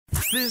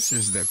This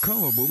is the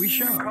Kawabui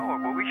Show.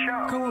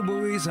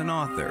 Kawabui is an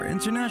author,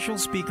 international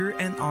speaker,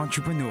 and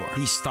entrepreneur.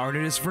 He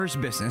started his first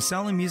business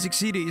selling music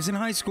CDs in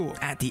high school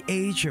at the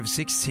age of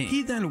 16.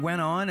 He then went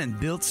on and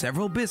built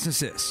several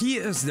businesses. He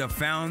is the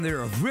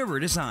founder of River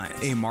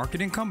Designs, a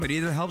marketing company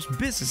that helps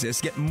businesses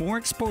get more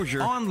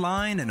exposure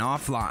online and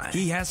offline.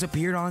 He has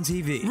appeared on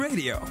TV,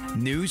 radio,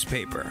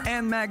 newspaper,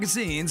 and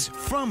magazines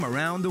from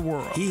around the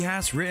world. He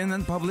has written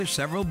and published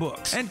several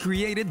books and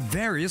created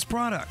various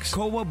products.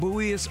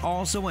 Kawabui is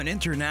also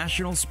an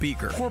international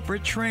speaker,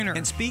 corporate trainer,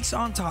 and speaks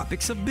on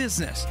topics of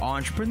business,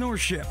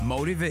 entrepreneurship,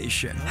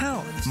 motivation,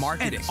 health,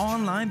 marketing, and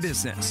online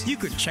business. You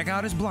could check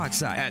out his blog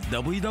site at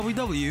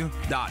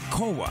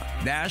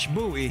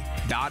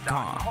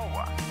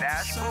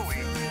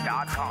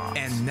www.kowa-bui.com.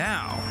 And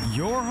now,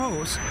 your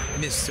host,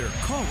 Mr.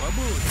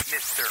 Kawabui.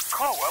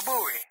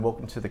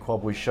 Welcome to the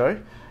Kawabui Show.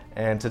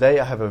 And today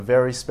I have a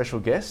very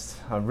special guest.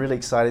 I'm really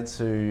excited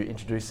to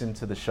introduce him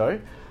to the show.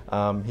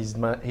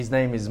 His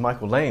name is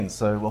Michael Lane,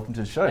 so welcome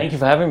to the show. Thank you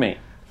for having me.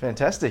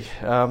 Fantastic.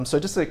 So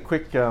just a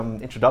quick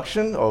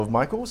introduction of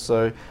Michael.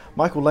 So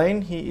Michael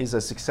Lane, he is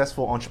a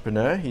successful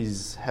entrepreneur.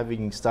 He's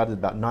having started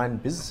about 9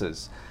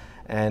 businesses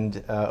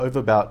and over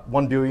about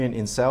 1 billion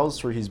in sales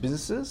through his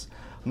businesses.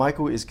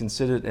 Michael is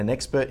considered an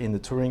expert in the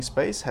touring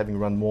space, having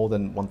run more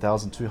than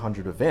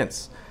 1,200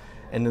 events,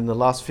 and in the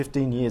last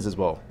 15 years as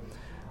well.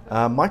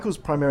 Michael's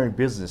primary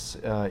business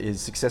is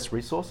Success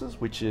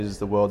Resources, which is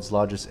the world's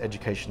largest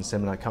education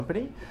seminar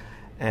company,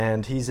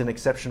 and he's an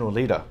exceptional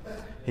leader.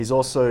 He's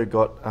also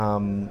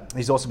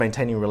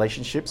maintaining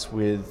relationships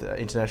with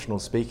international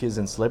speakers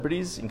and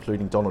celebrities,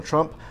 including Donald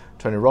Trump,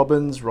 Tony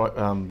Robbins, Robert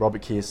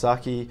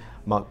Kiyosaki,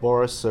 Mark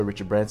Boris, Sir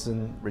Richard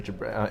Branson,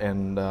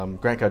 and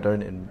Grant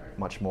Cardone, and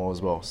much more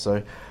as well.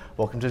 So,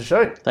 welcome to the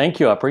show. Thank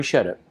you, I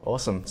appreciate it.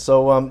 Awesome.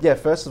 So,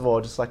 first of all,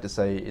 I'd just like to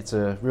say it's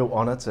a real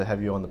honor to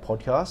have you on the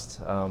podcast.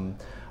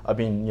 I've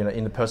been,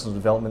 in the personal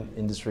development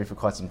industry for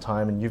quite some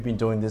time, and you've been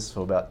doing this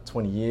for about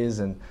 20 years.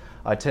 And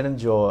I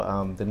attended your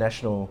the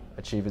National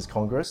Achievers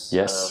Congress.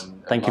 Yes.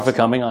 Thank you for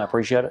coming. I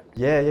appreciate it.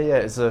 Yeah.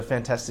 It's a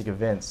fantastic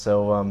event.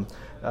 So,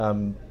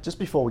 just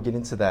before we get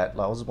into that,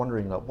 I was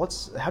wondering,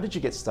 how did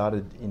you get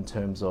started in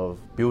terms of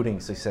building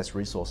Success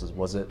Resources?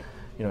 Was it,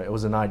 it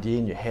was an idea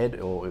in your head,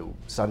 or it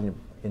started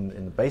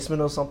in the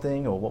basement or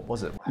something, or what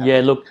was it?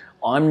 Yeah, look,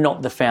 I'm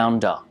not the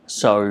founder.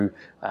 So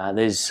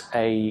there's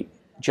a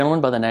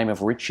gentleman by the name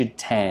of Richard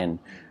Tan,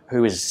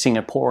 who is a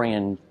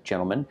Singaporean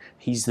gentleman.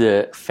 He's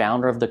the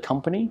founder of the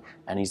company,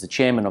 and he's the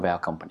chairman of our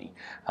company.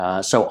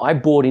 So I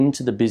bought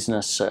into the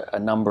business a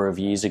number of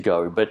years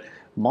ago, but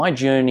my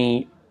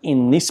journey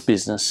in this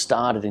business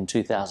started in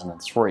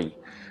 2003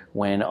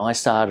 when I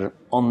started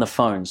on the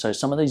phone. So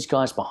some of these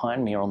guys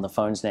behind me are on the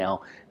phones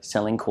now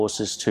selling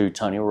courses to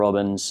Tony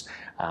Robbins,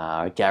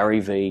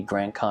 Gary Vee,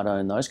 Grant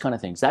Cardone, those kind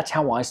of things. That's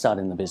how I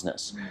started in the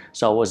business.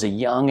 So I was a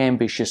young,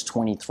 ambitious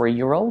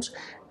 23-year-old,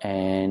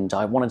 and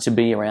I wanted to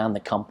be around the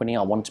company.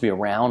 I wanted to be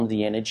around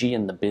the energy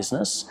in the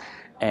business.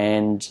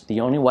 And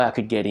the only way I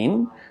could get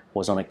in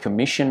was on a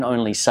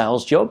commission-only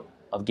sales job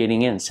of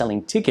getting in and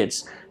selling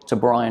tickets to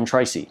Brian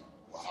Tracy.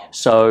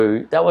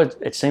 So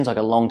it seems like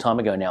a long time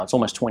ago now. It's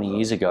almost 20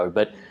 years ago.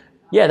 But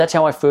yeah, that's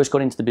how I first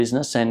got into the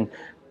business. And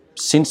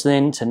since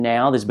then to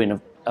now, there's been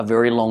a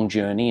very long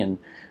journey and,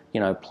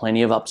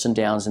 plenty of ups and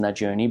downs in that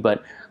journey.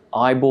 But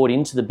I bought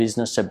into the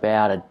business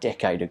about a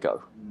decade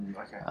ago.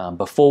 Okay.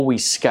 Before we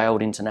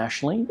scaled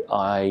internationally,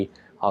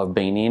 I've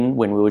been in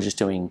when we were just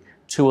doing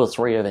 2 or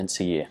 3 events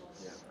a year.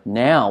 Yeah.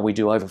 Now we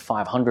do over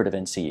 500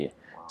 events a year.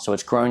 So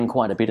it's grown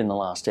quite a bit in the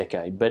last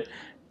decade. But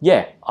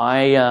yeah,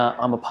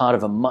 I'm a part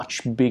of a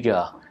much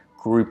bigger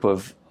group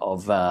of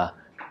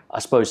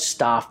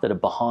staff that are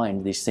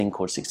behind this thing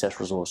called Success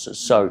Resources.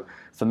 So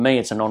for me,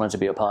 it's an honor to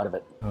be a part of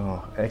it.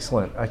 Oh,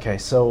 excellent. Okay,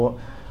 so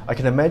I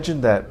can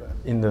imagine that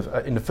in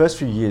the first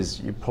few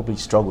years, you probably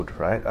struggled,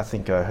 right? I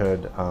think I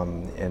heard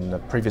in a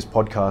previous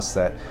podcast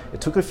that it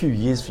took a few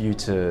years for you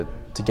to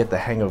get the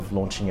hang of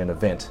launching an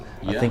event.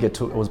 Yeah. I think it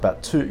was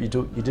about 2. You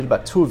did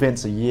about 2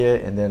 events a year,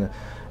 and then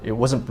it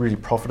wasn't really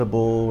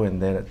profitable,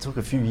 and then it took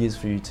a few years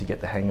for you to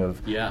get the hang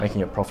of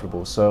making it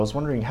profitable. So I was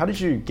wondering, how did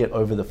you get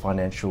over the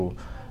financial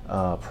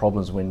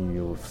problems when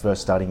you were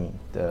first starting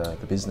the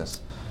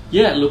business?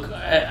 Yeah, look,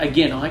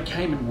 again, I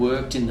came and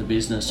worked in the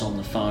business on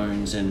the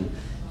phones, and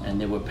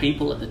there were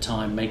people at the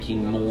time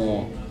making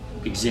more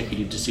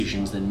executive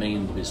decisions than me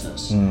in the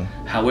business.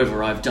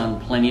 However, I've done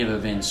plenty of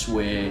events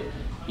where,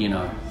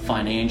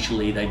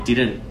 financially they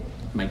didn't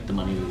make the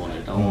money we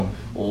wanted,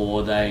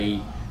 or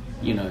they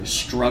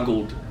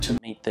struggled to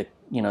meet the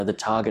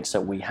targets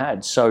that we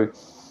had. So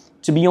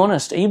to be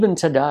honest, even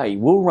today,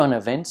 we'll run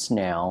events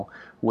now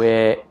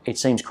where it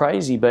seems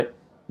crazy, but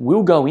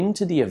we'll go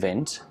into the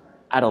event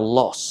at a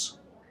loss.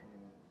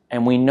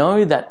 And we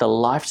know that the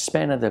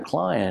lifespan of the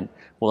client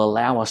will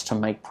allow us to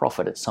make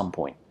profit at some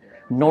point.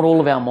 Not all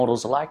of our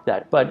models are like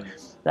that, but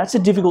that's a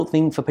difficult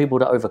thing for people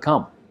to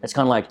overcome. It's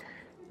kind of like,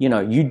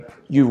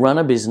 you run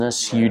a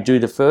business, you do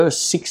the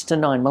first 6 to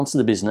 9 months of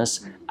the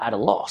business at a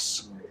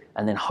loss,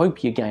 and then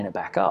hope you gain it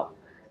back up.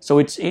 So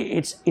it's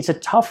a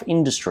tough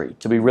industry,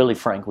 to be really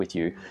frank with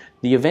you.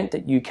 The event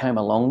that you came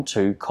along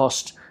to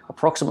cost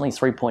approximately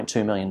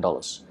 $3.2 million.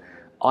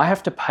 I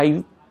have to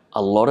pay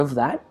a lot of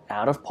that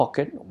out of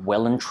pocket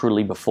well and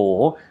truly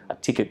before a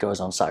ticket goes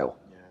on sale.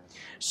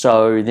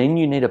 So then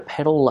you need to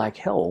pedal like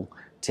hell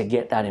to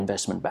get that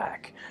investment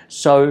back.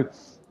 So,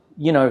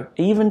 you know,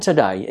 even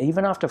today,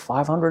 even after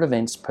 500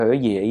 events per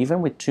year,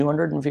 even with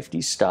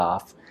 250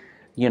 staff,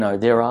 you know,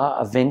 there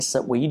are events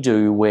that we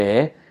do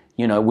where,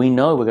 you know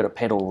we're going to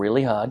pedal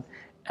really hard,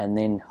 and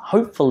then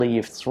hopefully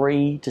if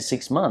 3 to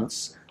 6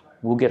 months,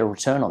 we'll get a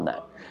return on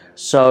that.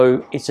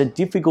 So it's a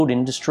difficult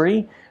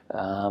industry,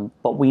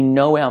 but we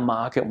know our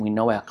market and we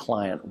know our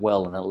client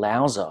well, and it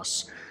allows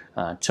us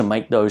to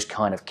make those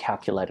kind of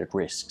calculated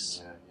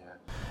risks.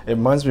 It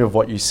reminds me of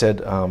what you said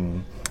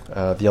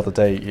the other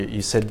day.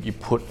 You said you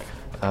put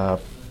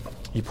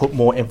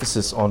more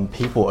emphasis on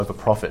people over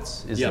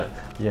profits, isn't it?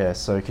 Yeah.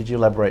 So could you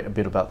elaborate a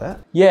bit about that?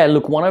 Yeah.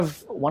 Look, one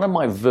of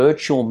my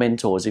virtual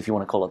mentors, if you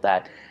want to call it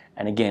that,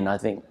 and again, I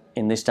think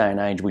in this day and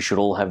age, we should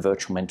all have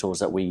virtual mentors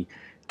that we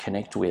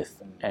connect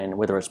with, and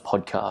whether it's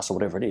podcasts or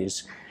whatever it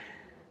is.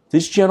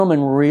 This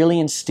gentleman really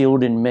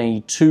instilled in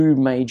me two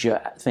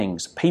major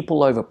things: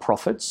 people over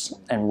profits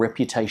and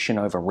reputation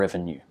over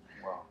revenue.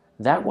 Wow.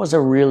 That was a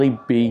really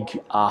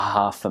big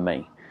aha for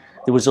me.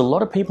 There was a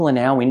lot of people in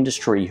our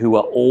industry who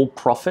are all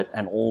profit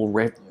and all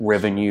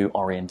revenue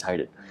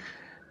orientated.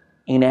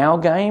 In our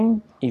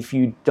game, if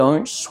you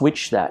don't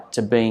switch that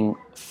to being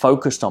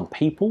focused on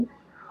people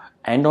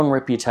and on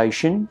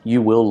reputation,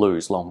 you will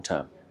lose long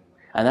term.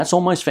 And that's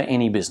almost for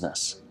any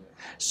business.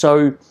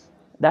 So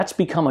that's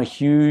become a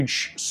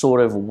huge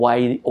sort of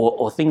way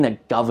or thing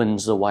that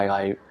governs the way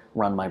I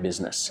run my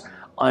business.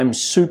 I'm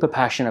super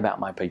passionate about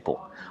my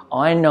people.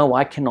 I know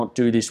I cannot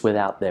do this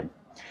without them.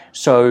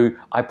 So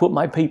I put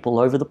my people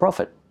over the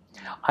profit.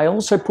 I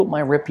also put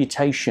my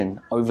reputation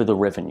over the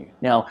revenue.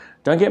 Now,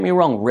 don't get me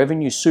wrong,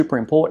 revenue is super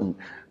important,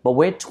 but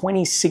we're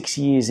 26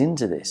 years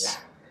into this.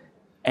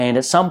 And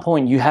at some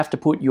point, you have to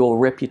put your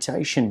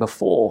reputation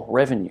before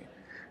revenue.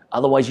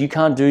 Otherwise, you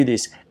can't do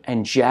this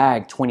and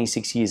jag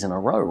 26 years in a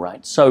row,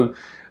 right? So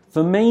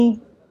for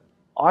me,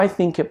 I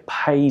think it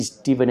pays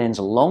dividends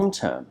long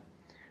term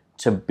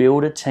to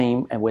build a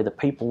team and where the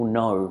people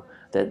know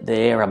that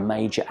they're a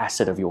major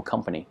asset of your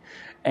company.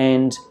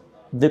 And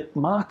the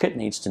market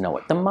needs to know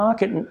it. The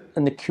market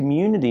and the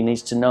community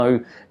needs to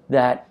know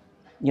that,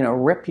 you know,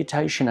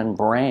 reputation and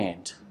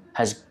brand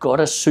has got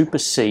to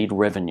supersede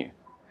revenue.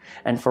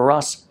 And for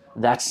us,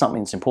 that's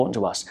something that's important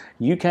to us.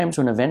 You came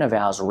to an event of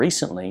ours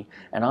recently,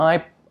 and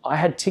I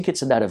had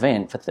tickets at that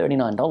event for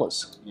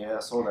 $39. Yeah, I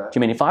saw that. Do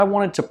you mean if I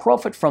wanted to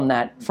profit from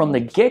that from the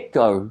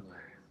get-go,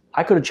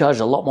 I could have charged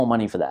a lot more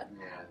money for that.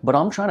 But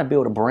I'm trying to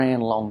build a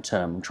brand long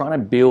term. I'm trying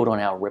to build on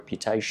our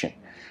reputation.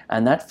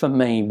 And that, for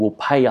me, will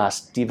pay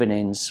us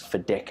dividends for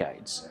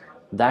decades.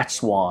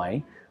 That's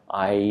why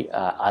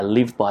I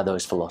live by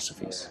those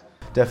philosophies.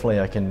 Definitely,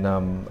 I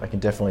can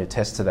definitely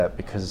attest to that,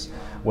 because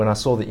when I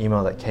saw the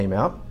email that came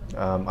out,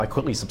 I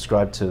quickly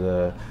subscribed to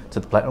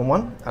the platinum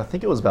one. I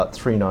think it was about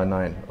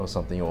 $399 or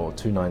something, or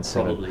 $297.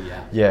 Probably,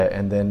 yeah. Yeah,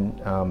 and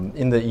then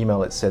in the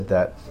email it said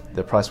that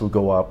the price will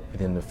go up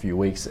within a few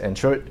weeks, and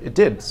sure, it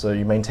did. So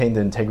you maintained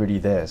the integrity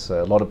there.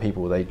 So a lot of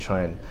people, they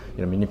try and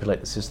manipulate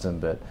the system,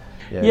 but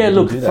yeah,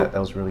 look, do that. That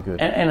was really good.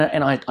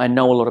 And I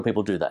know a lot of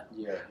people do that.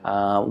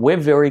 Yeah. We're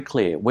very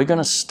clear. We're going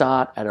to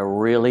start at a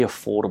really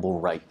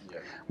affordable rate.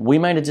 We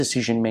made a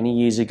decision many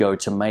years ago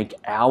to make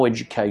our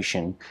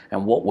education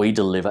and what we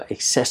deliver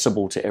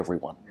accessible to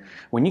everyone.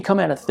 When you come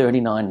out at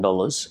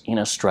 $39 in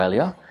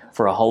Australia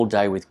for a whole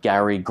day with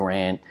Gary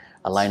Grant,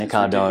 Elena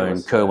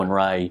Cardone, Kerwin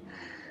Ray,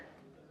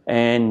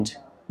 and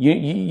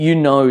you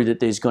know that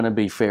there's going to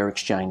be fair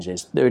exchange.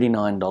 There's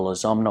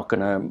 $39. I'm not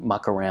going to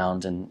muck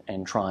around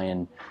and try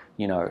and,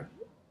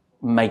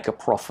 make a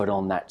profit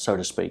on that, so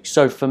to speak.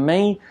 So for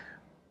me,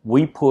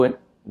 we put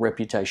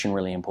reputation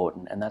really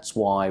important, and that's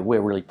why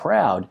we're really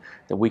proud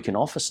that we can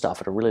offer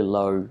stuff at a really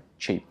low,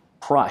 cheap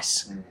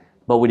price.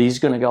 But it is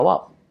going to go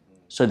up.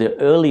 So the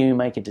earlier you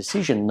make a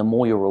decision, the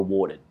more you're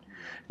rewarded.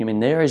 We've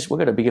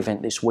got a big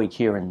event this week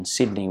here in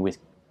Sydney with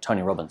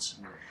Tony Robbins.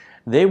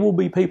 There will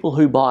be people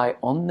who buy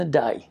on the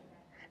day.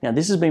 Now,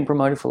 this has been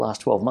promoted for the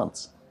last 12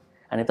 months.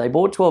 And if they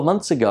bought 12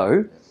 months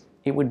ago,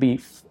 it would be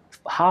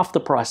half the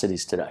price it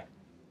is today.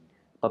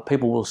 But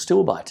people will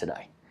still buy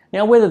today.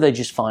 Now, whether they're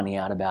just finding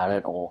out about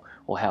it or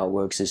how it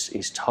works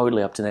is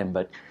totally up to them.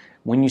 But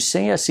when you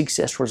see a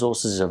Success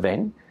Resources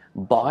event,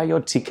 buy your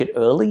ticket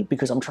early,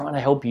 because I'm trying to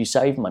help you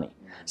save money.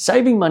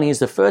 Saving money is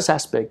the first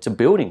aspect to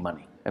building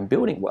money and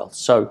building wealth.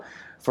 So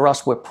for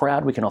us, we're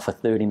proud we can offer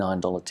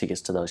 $39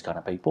 tickets to those kind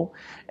of people.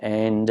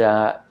 And,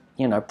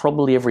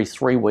 probably every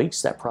 3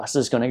 weeks, that price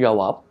is going to go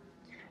up.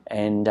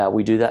 And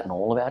we do that in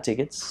all of our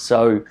tickets.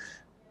 So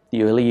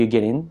the earlier you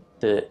get in,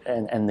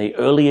 and the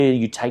earlier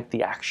you take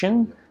the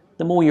action,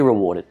 the more you're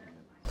rewarded.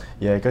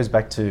 Yeah, it goes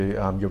back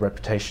to your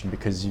reputation,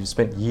 because you've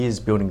spent years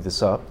building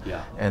this up,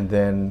 and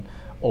then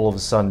all of a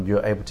sudden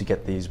you're able to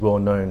get these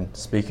well-known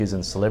speakers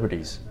and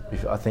celebrities.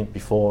 I think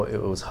before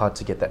it was hard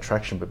to get that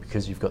traction, but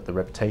because you've got the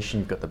reputation,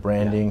 you've got the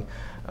branding,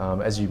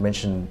 as you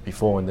mentioned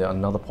before in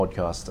another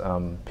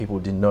podcast, people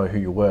didn't know who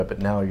you were, but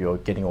now you're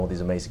getting all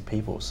these amazing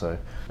people. So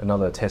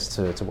another attest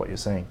to what you're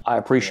saying. I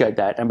appreciate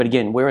that. But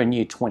again, we're in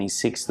year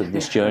 26 of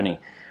this journey.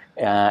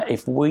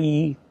 If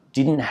we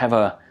didn't have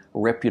a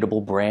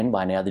reputable brand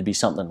by now, there'd be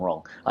something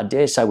wrong. I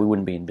dare say we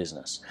wouldn't be in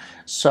business.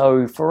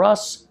 So for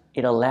us,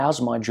 it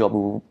allows my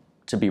job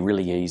to be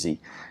really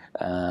easy.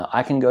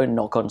 I can go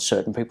knock on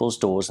certain people's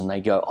doors and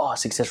they go, oh,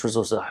 Success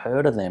Resources, I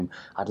heard of them.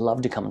 I'd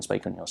love to come and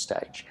speak on your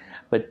stage.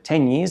 But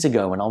 10 years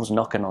ago when I was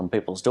knocking on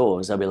people's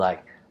doors, they'd be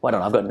like, wait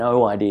on, I've got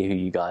no idea who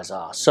you guys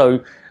are.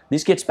 So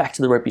this gets back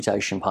to the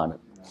reputation part.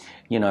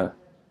 You know,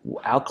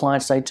 our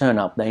clients, they turn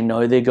up, they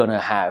know they're going to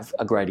have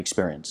a great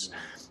experience.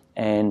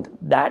 And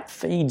that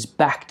feeds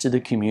back to the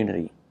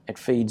community. It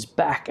feeds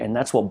back, and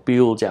that's what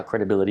builds our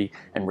credibility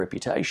and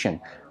reputation.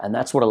 And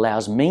that's what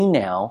allows me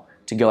now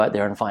to go out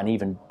there and find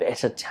even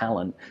better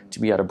talent to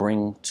be able to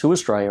bring to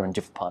Australia and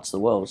different parts of the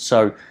world.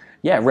 So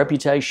yeah,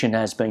 reputation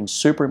has been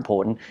super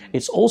important.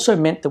 It's also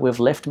meant that we've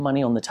left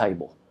money on the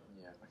table.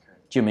 Yeah, okay.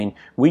 Do you mean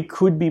we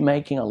could be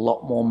making a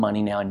lot more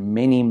money now in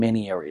many,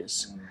 many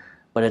areas,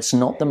 but it's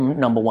not the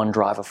number one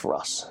driver for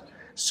us.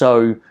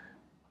 So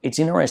it's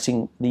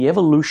interesting. The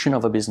evolution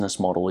of a business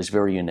model is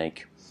very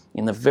unique.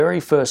 In the very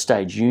first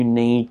stage, you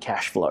need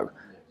cash flow.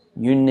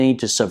 You need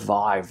to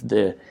survive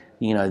the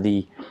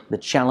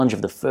challenge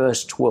of the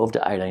first 12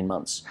 to 18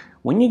 months.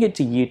 When you get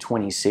to year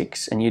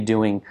 26 and you're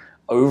doing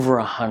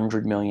over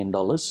 $100 million,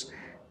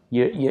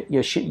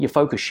 your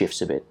focus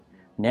shifts a bit.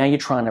 Now you're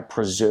trying to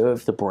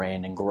preserve the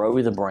brand and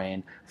grow the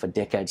brand for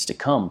decades to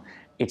come.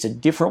 It's a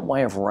different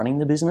way of running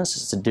the business.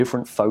 It's a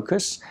different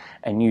focus.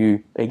 And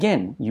you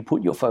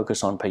put your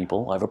focus on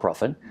people over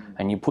profit,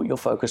 and you put your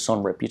focus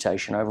on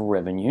reputation over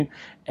revenue,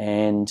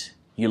 and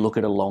you look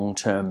at a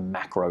long-term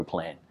macro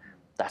plan.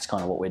 That's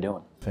kind of what we're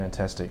doing.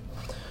 Fantastic.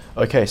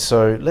 Okay,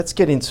 so let's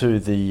get into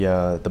the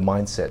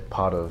mindset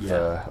part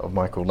of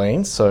Michael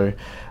Lane. So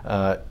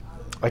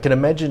I can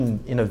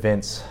imagine in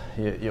events,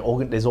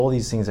 there's all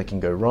these things that can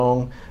go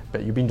wrong,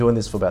 but you've been doing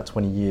this for about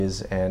 20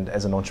 years, and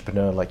as an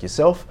entrepreneur like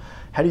yourself,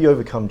 how do you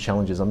overcome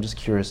challenges? I'm just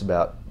curious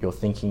about your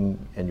thinking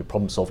and your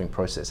problem-solving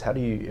process.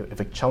 If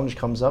a challenge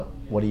comes up,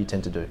 what do you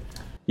tend to do?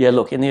 Yeah,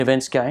 look, in the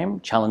events game,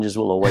 challenges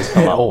will always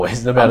come up.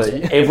 Always, no matter.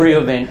 Every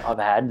event I've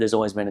had, there's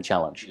always been a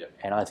challenge. Yeah.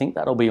 And I think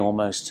that'll be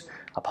almost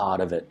a part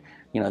of it.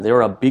 You know,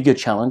 there are bigger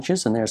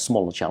challenges and there are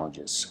smaller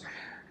challenges.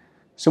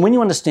 So when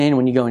you understand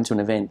when you go into an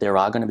event, there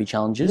are going to be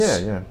challenges.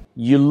 Yeah.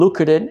 You look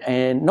at it,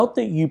 and not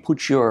that you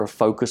put your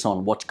focus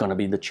on what's going to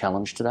be the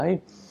challenge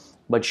today,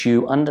 but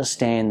you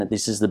understand that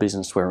this is the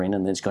business we're in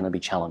and there's going to be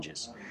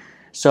challenges.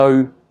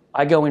 So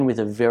I go in with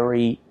a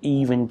very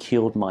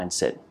even-keeled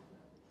mindset.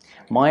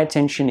 My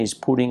attention is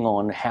putting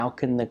on how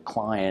can the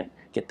client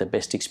get the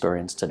best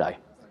experience today.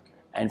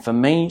 And for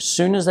me, as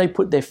soon as they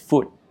put their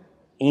foot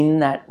in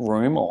that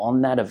room or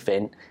on that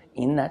event,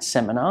 in that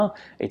seminar,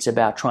 it's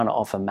about trying to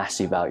offer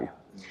massive value.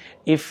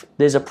 If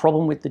there's a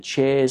problem with the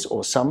chairs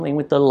or something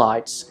with the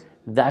lights,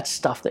 that's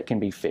stuff that can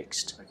be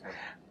fixed.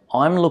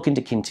 I'm looking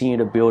to continue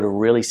to build a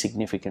really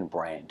significant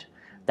brand.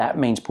 That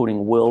means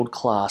putting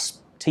world-class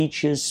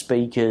teachers,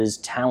 speakers,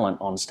 talent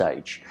on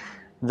stage.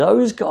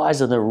 Those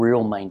guys are the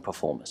real main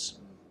performers.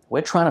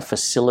 We're trying to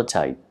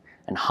facilitate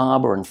and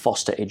harbour and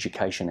foster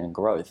education and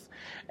growth.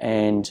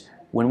 And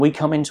when we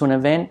come into an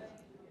event,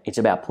 it's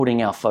about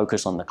putting our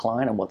focus on the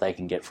client and what they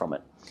can get from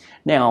it.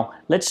 Now,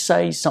 let's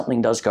say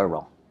something does go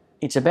wrong.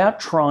 It's about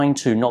trying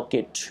to not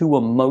get too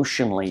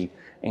emotionally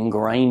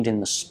ingrained in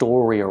the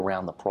story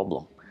around the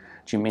problem.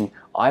 Do you mean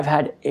I've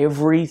had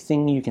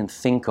everything you can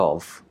think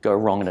of go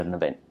wrong at an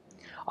event?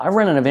 I've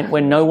run an event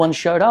where no one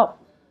showed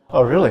up.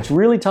 Oh, really? It's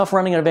really tough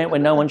running an event where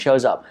no one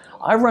shows up.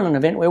 I've run an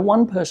event where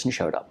one person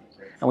showed up,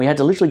 and we had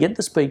to literally get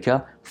the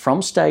speaker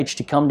from stage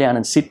to come down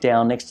and sit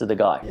down next to the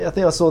guy. Yeah, I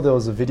think I saw there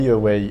was a video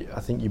where I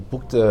think you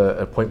booked an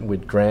appointment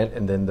with Grant,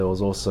 and then there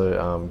was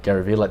also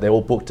Gary Vee. Like, they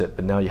all booked it,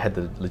 but now you had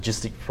the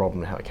logistic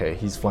problem. Okay,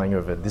 he's flying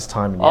over this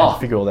time, and you have to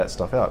figure all that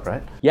stuff out,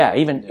 right? Yeah,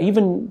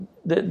 even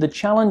the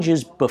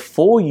challenges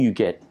before you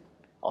get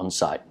on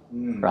site,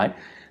 right?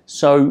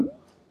 So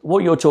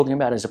what you're talking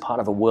about is a part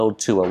of a world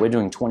tour. We're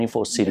doing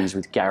 24 cities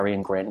with Gary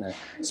and Grant and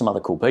some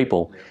other cool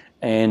people.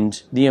 And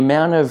the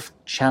amount of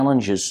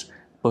challenges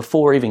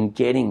before even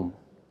getting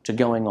to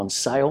going on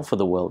sale for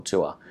the world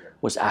tour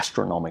was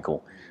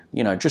astronomical.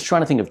 You know, just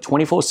trying to think of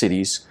 24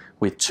 cities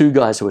with two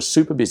guys who are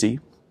super busy,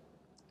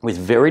 with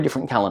very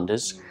different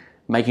calendars,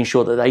 making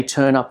sure that they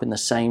turn up in the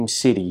same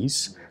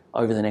cities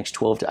over the next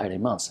 12 to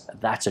 18 months.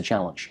 That's a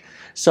challenge.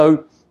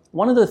 So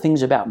one of the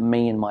things about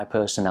me and my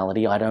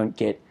personality, I don't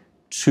get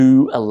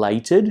too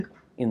elated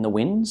in the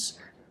wins,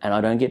 and I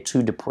don't get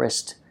too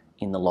depressed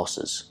in the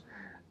losses.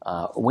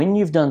 When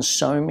you've done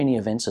so many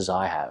events as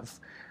I have,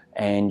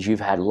 and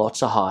you've had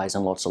lots of highs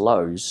and lots of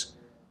lows,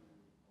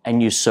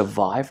 and you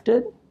survived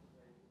it,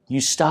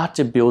 you start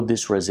to build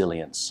this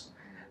resilience.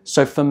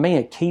 So for me,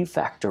 a key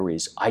factor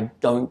is I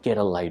don't get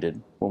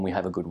elated when we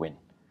have a good win.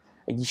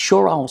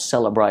 Sure, I'll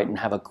celebrate and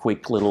have a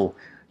quick little,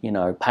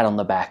 pat on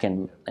the back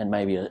and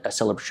maybe a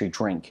celebratory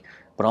drink,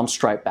 but I'm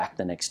straight back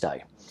the next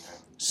day.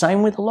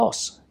 Same with a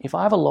loss. If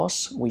I have a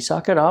loss, we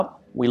suck it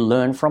up, we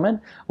learn from it,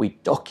 we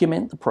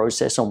document the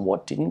process on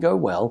what didn't go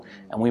well,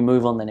 and we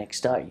move on the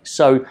next day.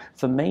 So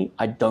for me,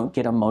 I don't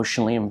get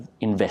emotionally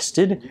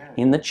invested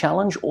in the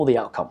challenge or the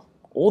outcome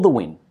or the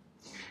win.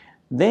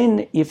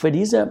 Then if it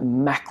is a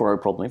macro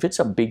problem, if it's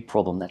a big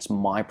problem, that's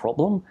my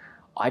problem,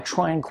 I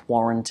try and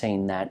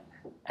quarantine that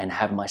and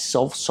have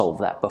myself solve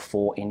that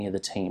before any of the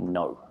team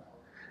know.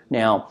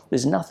 Now,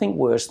 there's nothing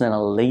worse than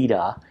a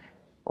leader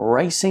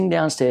racing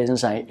downstairs and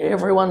saying,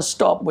 everyone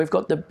stop, we've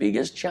got the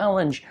biggest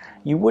challenge,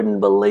 you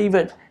wouldn't believe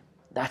it.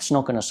 That's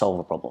not going to solve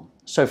a problem.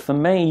 So for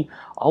me,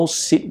 I'll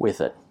sit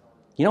with it.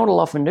 You know what I'll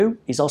often do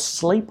is I'll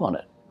sleep on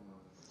it.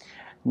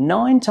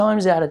 9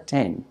 times out of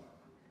 10,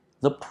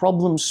 the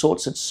problem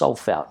sorts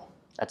itself out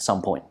at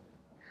some point.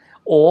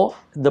 Or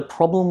the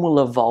problem will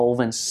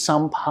evolve and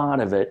some part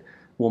of it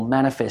will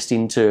manifest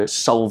into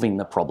solving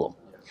the problem.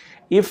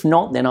 If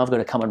not, then I've got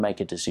to come and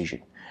make a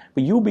decision.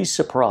 But you'll be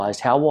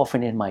surprised how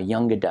often in my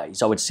younger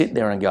days I would sit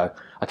there and go,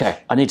 okay,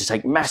 I need to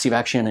take massive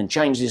action and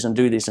change this and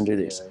do this and do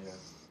this.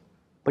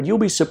 But you'll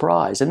be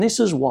surprised, and this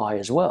is why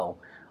as well,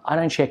 I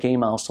don't check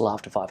emails till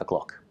after 5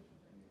 o'clock.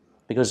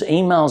 Because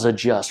emails are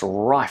just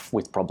rife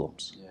with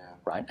problems,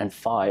 right, and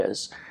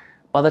fires.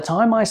 By the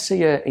time I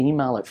see an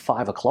email at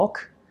 5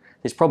 o'clock,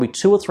 there's probably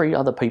 2 or 3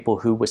 other people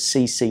who were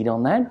CC'd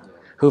on that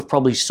who have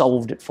probably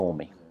solved it for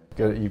me.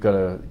 You've got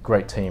a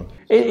great team.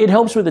 It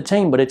helps with the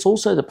team, but it's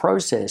also the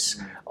process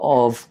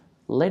of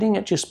letting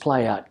it just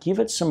play out. Give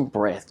it some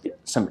breath,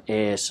 some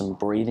air, some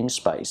breathing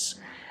space,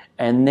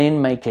 and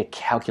then make a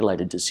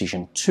calculated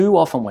decision. Too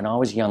often when I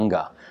was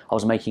younger, I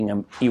was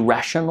making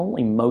irrational,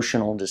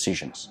 emotional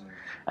decisions,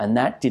 and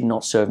that did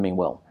not serve me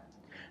well.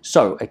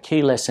 So a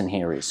key lesson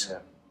here is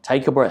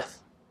take a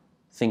breath,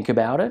 think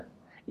about it.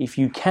 If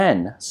you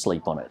can,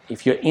 sleep on it.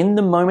 If you're in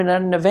the moment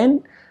at an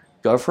event,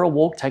 go for a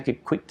walk, take a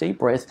quick deep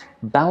breath,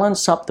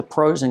 balance up the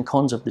pros and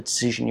cons of the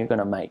decision you're going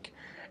to make,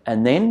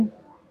 and then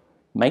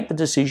make the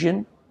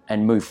decision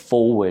and move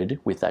forward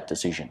with that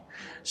decision.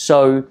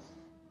 So,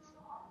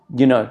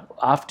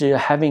 after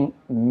having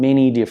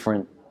many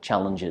different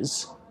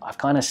challenges, I've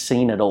kind of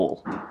seen it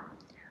all.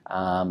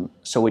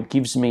 So it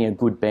gives me a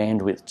good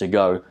bandwidth to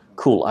go,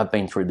 cool, I've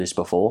been through this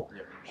before.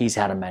 Here's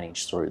how to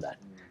manage through that.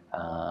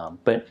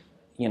 But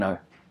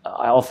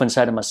I often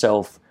say to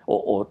myself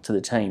or to the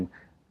team,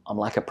 I'm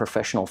like a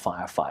professional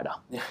firefighter,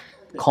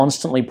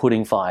 constantly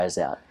putting fires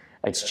out.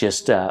 It's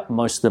just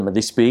most of them are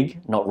this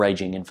big, not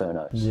raging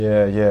infernos.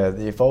 Yeah.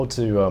 If I were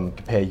to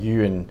compare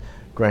you and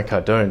Grant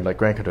Cardone,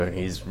 Grant Cardone,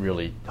 he's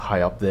really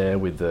high up there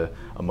with the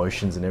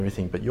emotions and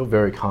everything, but you're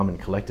very calm and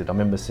collected. I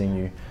remember seeing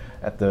you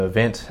at the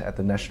event at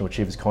the National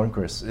Achievers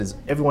Congress.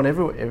 Everyone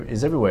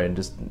is everywhere and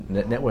just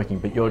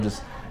networking, but you're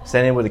just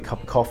standing with a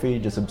cup of coffee,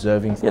 just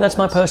observing. Yeah, that's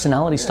my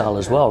personality style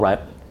as well, right?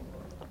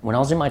 When I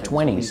was in my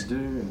 20s,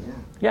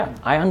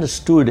 I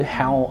understood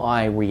how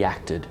I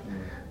reacted.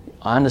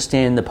 I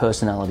understand the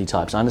personality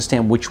types. I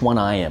understand which one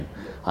I am.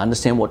 I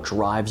understand what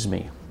drives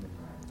me.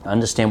 I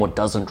understand what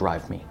doesn't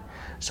drive me.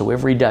 So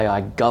every day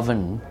I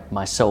govern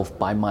myself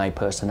by my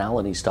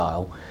personality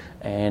style,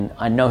 and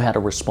I know how to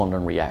respond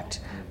and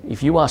react.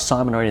 If you ask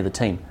Simon or any of the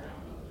team,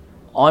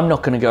 I'm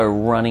not going to go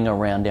running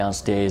around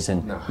downstairs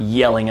and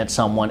yelling at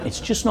someone. It's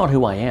just not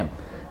who I am.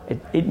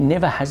 It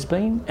never has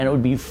been, and it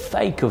would be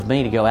fake of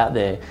me to go out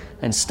there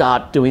and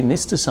start doing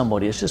this to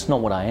somebody. It's just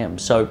not what I am.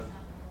 So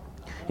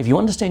if you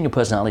understand your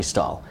personality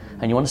style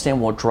and you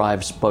understand what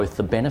drives both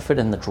the benefit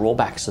and the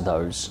drawbacks of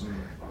those,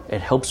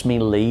 it helps me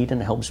lead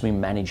and helps me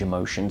manage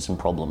emotions and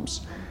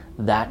problems.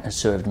 That has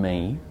served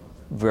me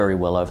very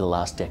well over the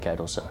last decade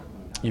or so.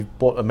 You've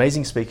brought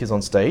amazing speakers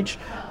on stage,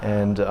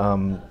 and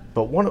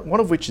but one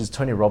of which is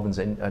Tony Robbins,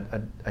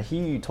 and I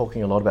hear you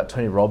talking a lot about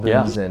Tony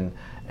Robbins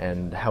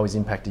and how he's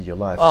impacted your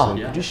life.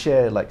 Could you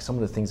share some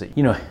of the things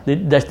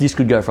that this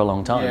could go for a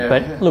long time.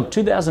 But look,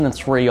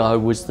 2003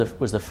 was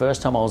the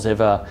first time I was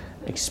ever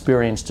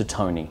experienced a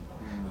Tony.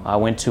 I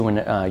went to an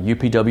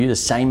UPW, the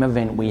same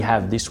event we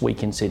have this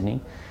week in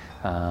Sydney.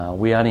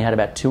 We only had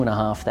about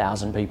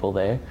 2,500 people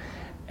there,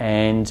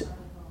 and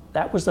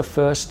that was the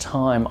first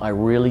time I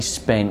really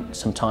spent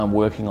some time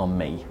working on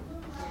me.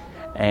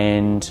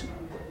 And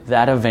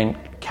that event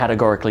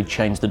categorically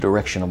changed the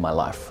direction of my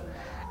life.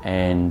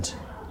 And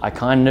I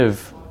kind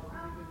of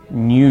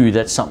knew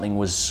that something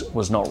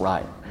was not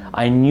right.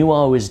 I knew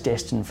I was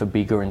destined for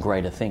bigger and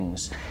greater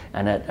things.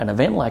 And at an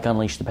event like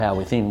Unleash the Power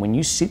Within, when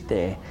you sit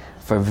there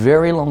for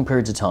very long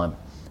periods of time,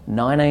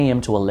 9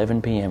 a.m. to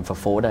 11 p.m. for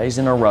 4 days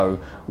in a row,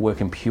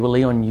 working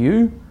purely on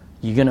you,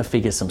 you're going to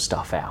figure some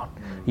stuff out.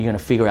 You're going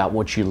to figure out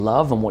what you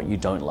love and what you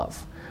don't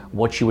love,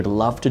 what you would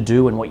love to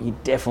do and what you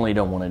definitely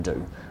don't want to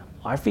do.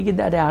 I figured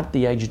that out at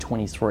the age of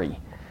 23.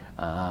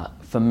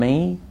 For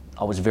me,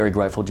 I was very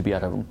grateful to be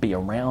able to be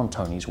around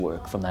Tony's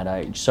work from that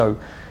age. So,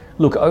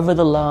 look, over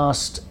the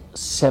last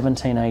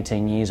 17,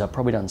 18 years, I've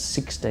probably done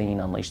 16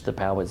 Unleash the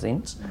Power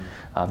Within.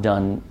 I've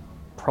done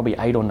probably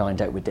 8 or 9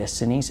 Date with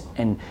Destinies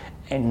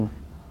and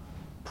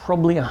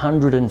probably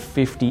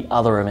 150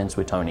 other events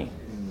with Tony.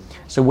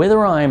 So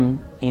whether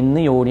I'm in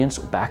the audience,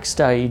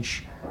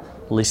 backstage,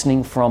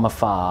 listening from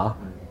afar,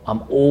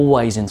 I'm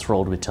always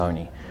enthralled with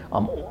Tony.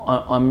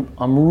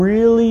 I'm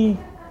really,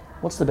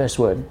 what's the best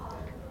word?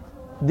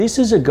 This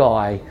is a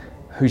guy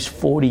who's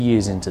 40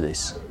 years into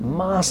this,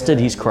 mastered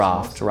his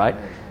craft, right?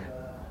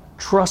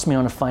 Trust me,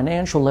 on a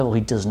financial level,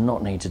 he does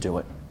not need to do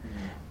it.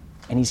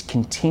 And he's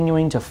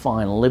continuing to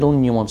find little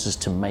nuances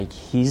to make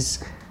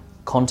his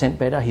content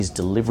better, his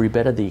delivery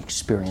better, the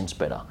experience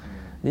better.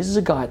 This is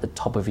a guy at the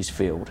top of his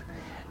field.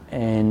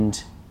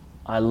 And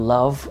I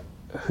love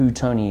who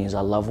Tony is.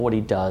 I love what he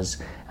does.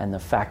 And the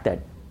fact that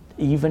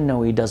even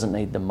though he doesn't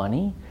need the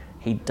money,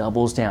 he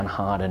doubles down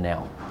harder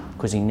now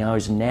because he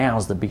knows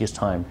now's the biggest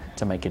time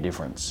to make a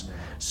difference.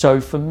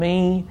 So for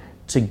me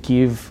to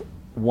give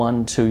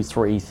 1, 2,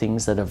 3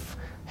 things that have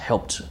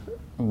helped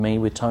me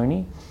with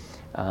Tony,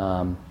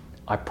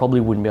 I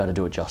probably wouldn't be able to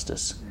do it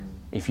justice.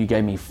 If you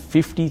gave me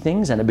 50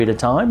 things and a bit of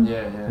time,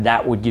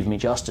 that would give me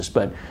justice.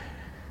 But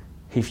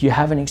if you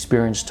haven't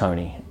experienced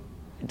Tony,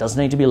 it doesn't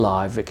need to be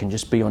live, it can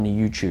just be on the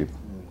YouTube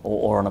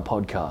or on a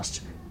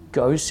podcast.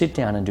 Go sit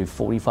down and do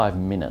 45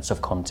 minutes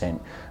of content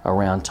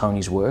around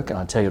Tony's work, and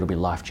I tell you, it'll be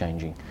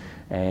life-changing.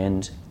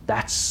 And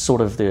that's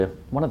sort of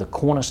one of the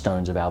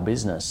cornerstones of our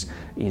business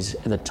is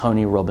the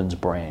Tony Robbins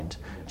brand.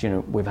 You know,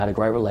 we've had a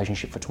great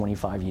relationship for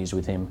 25 years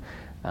with him.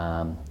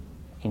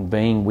 In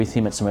being with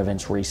him at some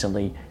events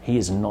recently, he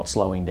is not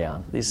slowing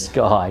down. This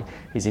guy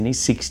is in his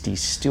 60s,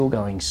 still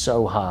going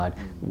so hard,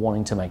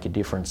 wanting to make a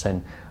difference,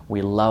 and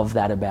we love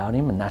that about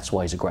him, and that's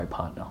why he's a great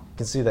partner. You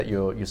can see that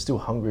you're still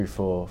hungry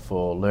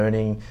for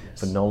learning,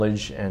 for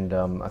knowledge, and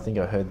I think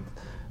I heard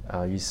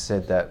you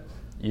said that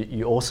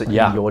you also in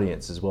the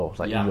audience as well,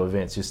 like in your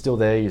events. You're still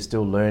there, you're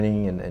still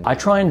learning. And I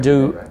try and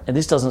do, and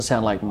this doesn't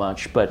sound like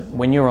much, but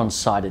when you're on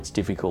site, it's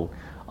difficult.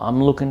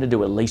 I'm looking to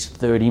do at least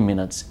 30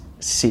 minutes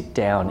sit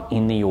down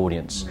in the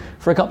audience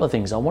for a couple of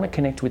things. I want to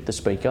connect with the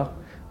speaker.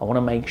 I want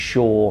to make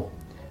sure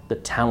the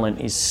talent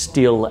is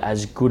still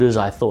as good as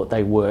I thought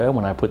they were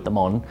when I put them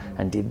on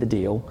and did the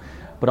deal.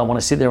 But I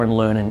want to sit there and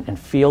learn and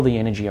feel the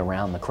energy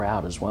around the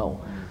crowd as well.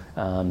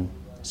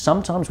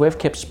 Sometimes we've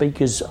kept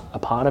speakers a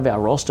part of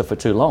our roster for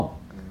too long,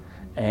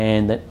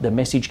 and that the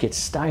message gets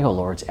stale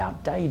or it's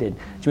outdated.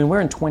 I mean,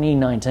 we're in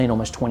 2019,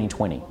 almost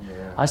 2020.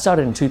 I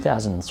started in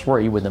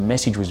 2003 where the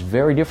message was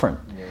very different.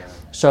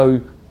 So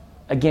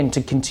again,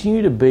 to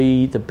continue to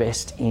be the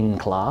best in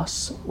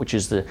class, which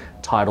is the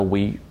title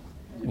we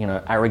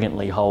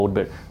arrogantly hold,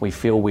 but we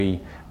feel we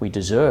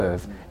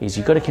deserve, is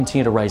you've got to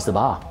continue to raise the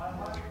bar.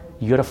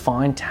 You've got to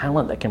find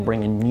talent that can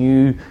bring a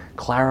new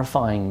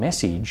clarifying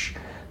message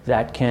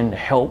that can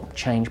help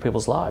change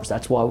people's lives.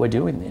 That's why we're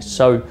doing this.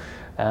 So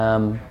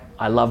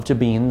I love to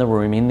be in the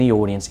room, in the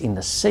audience, in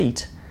the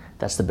seat.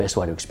 That's the best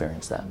way to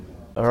experience that.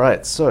 All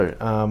right, so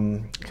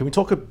can we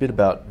talk a bit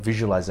about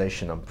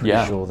visualization? I'm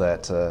pretty sure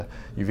that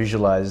you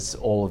visualize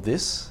all of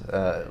this.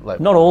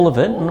 Not all of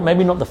it,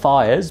 maybe not the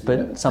fires,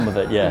 but some of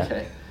it,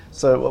 Okay.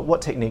 So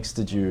what techniques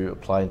did you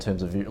apply in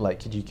terms of,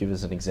 could you give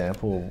us an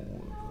example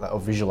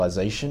of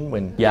visualization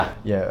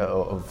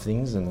of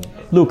things? And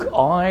look,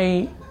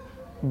 I,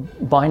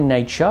 by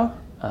nature,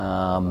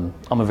 I'm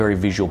a very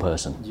visual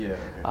person.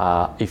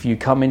 If you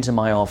come into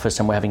my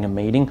office and we're having a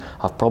meeting,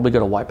 I've probably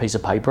got a white piece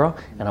of paper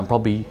and I'm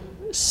probably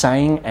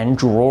saying and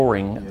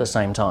drawing at the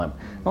same time.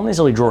 Not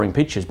necessarily drawing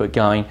pictures, but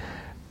going,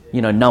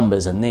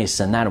 numbers and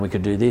this and that, and we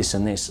could do this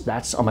and this.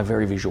 I'm a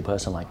very visual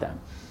person like that.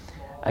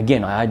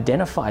 Again, I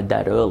identified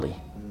that early. Do you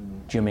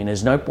know what I mean?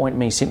 There's no point in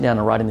me sitting down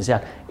and writing this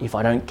out if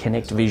I don't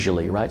connect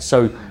visually, right?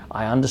 So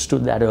I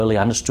understood that early,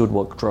 understood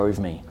what drove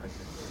me.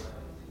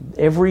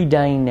 Every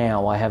day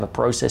now I have a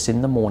process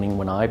in the morning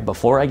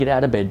before I get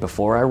out of bed,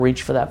 before I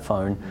reach for that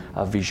phone,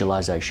 of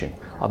visualization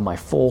of my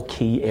 4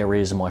 key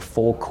areas and my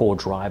 4 core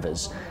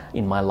drivers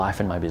in my life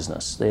and my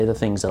business. They're the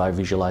things that I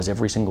visualize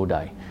every single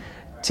day.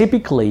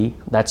 Typically,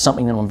 that's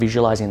something that I'm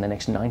visualizing in the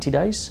next 90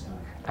 days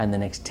and the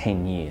next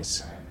 10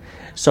 years.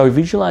 So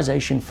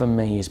visualization for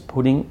me is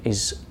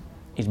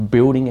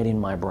building it in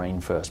my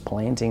brain first,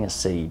 planting a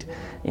seed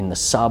in the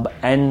sub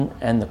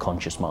and the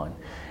conscious mind.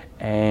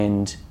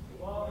 And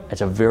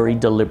it's a very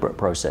deliberate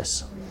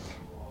process.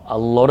 A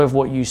lot of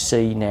what you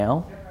see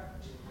now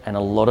and a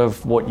lot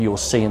of what you'll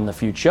see in the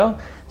future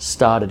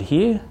started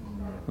here,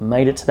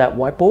 made it to that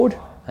whiteboard,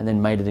 and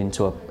then made it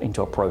into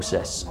a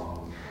process.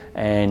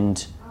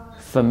 And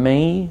for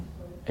me,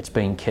 it's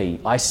been key.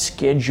 I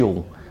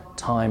schedule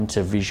time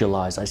to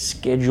visualize. I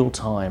schedule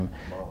time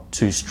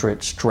to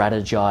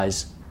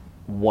strategize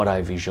what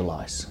I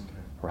visualize,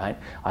 right?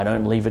 I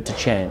don't leave it to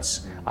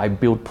chance. I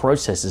build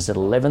processes at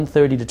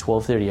 11:30 to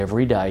 12:30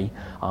 every day.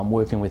 I'm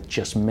working with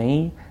just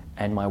me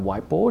and my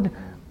whiteboard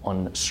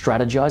on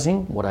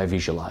strategizing what I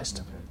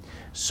visualized.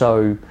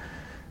 So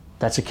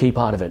that's a key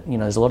part of it.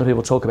 There's a lot of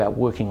people talk about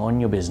working on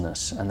your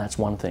business, and that's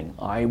one thing.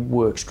 I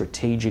work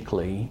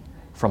strategically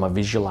from a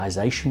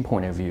visualization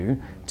point of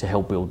view to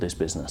help build this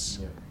business.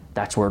 Yeah.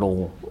 That's where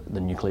the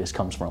nucleus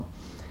comes from.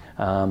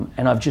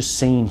 And I've just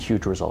seen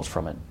huge results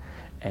from it.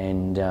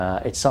 And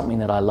it's something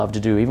that I love to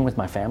do, even with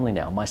my family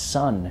now. My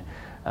son,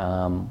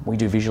 we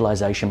do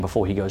visualization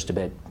before he goes to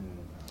bed.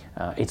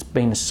 It's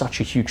been such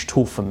a huge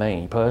tool for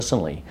me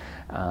personally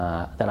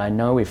that I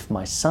know if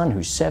my son,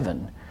 who's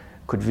 7,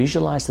 could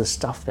visualize the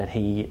stuff that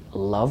he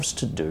loves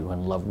to do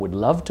and would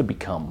love to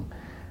become,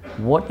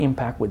 what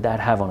impact would that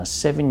have on a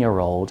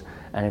 7-year-old?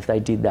 And if they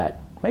did that,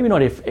 maybe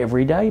not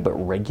every day, but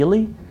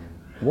regularly,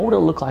 what would it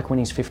look like when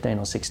he's 15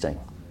 or 16?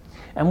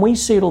 And we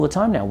see it all the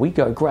time now. We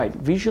go, great,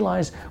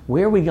 visualize,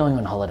 where are we going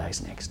on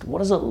holidays next? What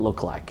does it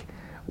look like?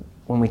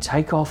 When we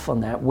take off on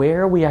that,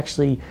 where are we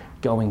actually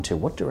going to?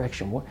 What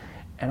direction?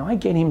 And I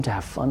get him to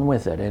have fun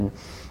with it. And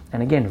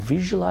again,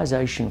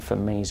 visualization for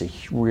me is a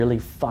really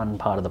fun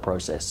part of the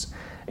process.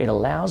 It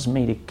allows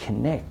me to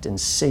connect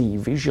and see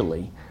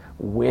visually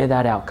where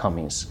that outcome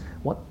is,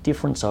 what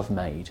difference I've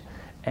made.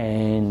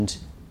 And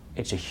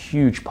it's a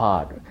huge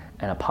part,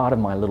 and a part of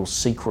my little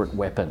secret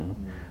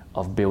weapon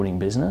of building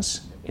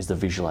business is the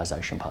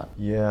visualization part.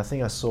 Yeah, I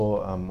think I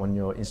saw on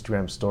your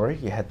Instagram story,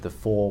 you had the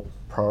 4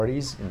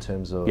 priorities in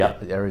terms of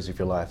the areas of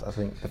your life. I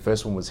think the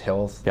first one was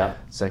health,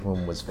 second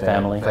one was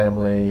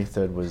family,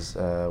 third was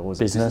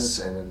business,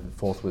 and then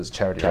fourth was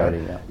charity.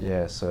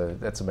 Yeah, so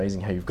that's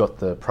amazing how you've got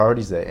the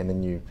priorities there, and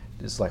then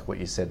it's like what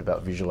you said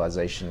about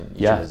visualization in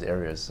each of those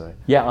areas. So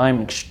yeah,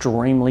 I'm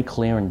extremely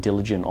clear and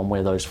diligent on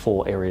where those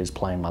 4 areas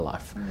play in my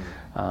life.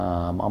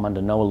 I'm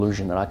under no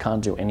illusion that I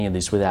can't do any of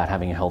this without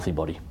having a healthy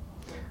body.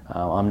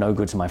 I'm no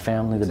good to my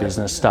family, the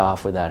business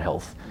staff, without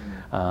health.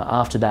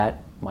 After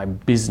that, my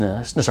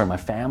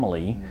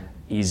family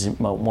is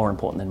more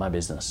important than my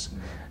business.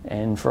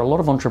 And for a lot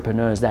of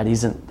entrepreneurs, that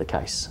isn't the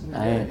case.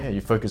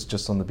 You focus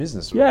just on the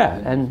business.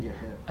 Right?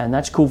 And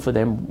that's cool for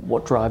them.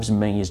 What drives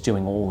me is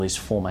doing all this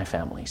for my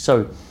family.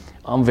 So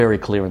I'm very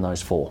clear in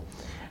those 4.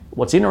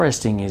 What's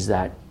interesting is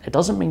that it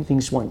doesn't mean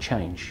things won't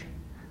change.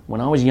 When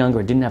I was younger,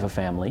 I didn't have a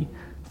family.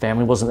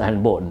 Family wasn't that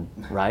important,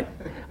 right?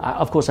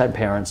 Of course, I had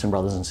parents and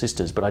brothers and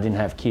sisters, but I didn't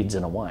have kids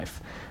and a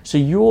wife. So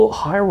your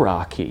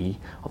hierarchy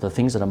of the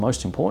things that are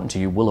most important to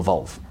you will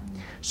evolve.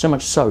 So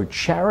much so,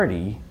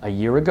 charity a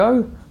year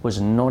ago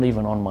was not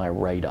even on my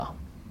radar.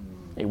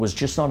 It was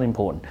just not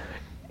important.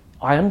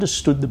 I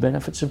understood the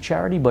benefits of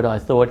charity, but I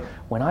thought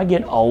when I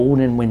get old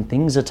and when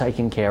things are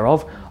taken care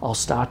of, I'll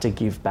start to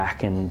give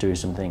back and do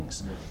some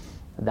things.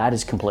 That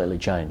has completely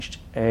changed.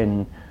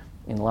 And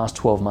in the last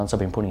 12 months, I've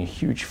been putting a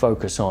huge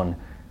focus on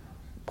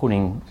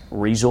putting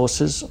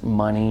resources,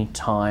 money,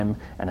 time,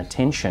 and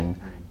attention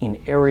in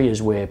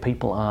areas where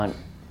people aren't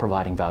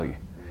providing value.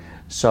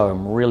 So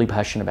I'm really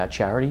passionate about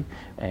charity,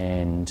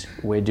 and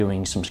we're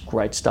doing some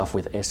great stuff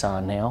with SR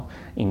now.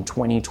 In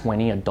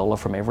 2020, $1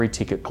 from every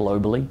ticket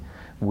globally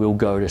will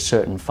go to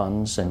certain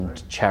funds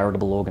and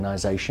charitable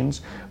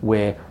organizations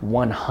where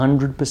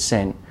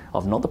 100%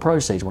 of, not the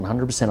proceeds,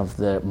 100% of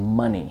the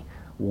money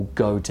will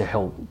go to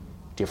help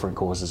different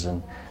causes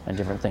and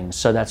different things.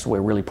 So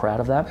we're really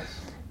proud of that.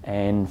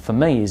 And for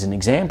me, is an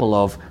example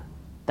of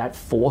that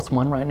 4th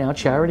one right now,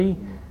 charity,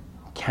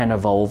 can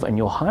evolve, and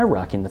your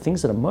hierarchy and the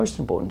things that are most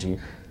important to you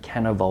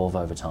can evolve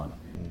over time.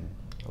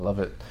 I love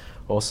it.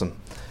 Awesome.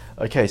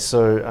 Okay,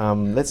 so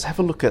let's have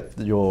a look at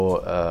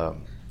your,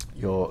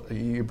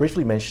 you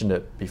briefly mentioned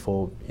it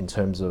before in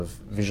terms of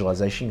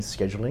visualization,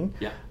 scheduling.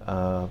 Yeah.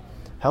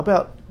 How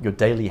about your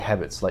daily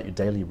habits, like your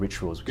daily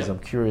rituals? Because I'm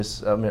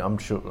curious, I'm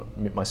sure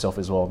myself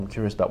as well, I'm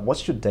curious about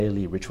what's your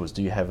daily rituals?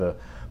 Do you have a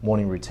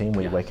morning routine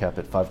where you wake up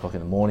at 5 o'clock in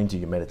the morning? Do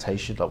you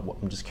meditation?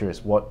 I'm just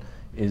curious, what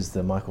is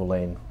the Michael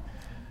Lane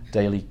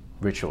daily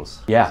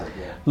rituals? Yeah.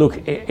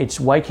 Look,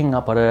 it's waking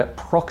up at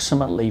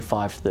approximately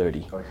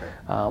 5:30. Okay.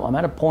 I'm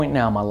at a point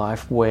now in my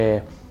life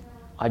where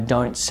I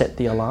don't set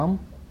the alarm,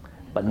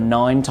 but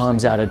 9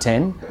 times out of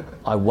 10,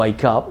 I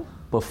wake up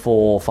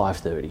before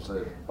 5:30.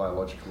 So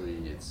biologically,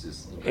 it's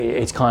just...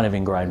 It's kind of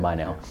ingrained by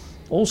now.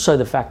 Also,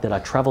 the fact that I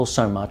travel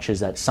so much is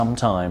that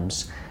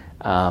sometimes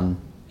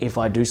if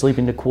I do sleep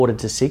into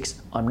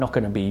 5:45, I'm not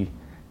going to be,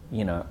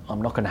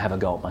 I'm not going to have a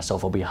go at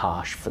myself or be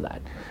harsh for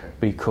that,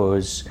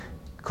 because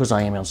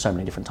I am on so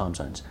many different time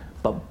zones.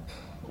 But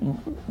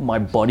my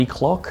body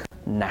clock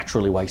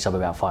naturally wakes up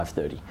about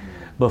 5:30.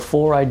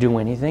 Before I do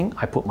anything,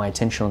 I put my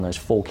attention on those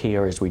 4 key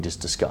areas we just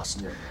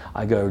discussed.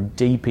 I go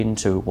deep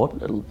into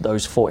what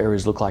those 4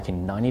 areas look like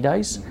in 90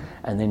 days,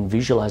 and then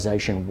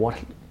visualization, what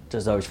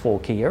does those 4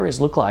 key areas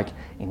look like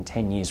in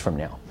 10 years from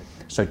now.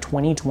 So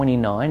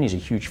 2029 is a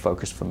huge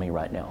focus for me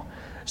right now.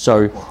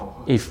 So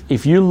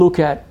if you look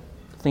at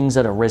things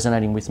that are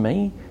resonating with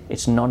me,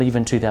 it's not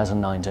even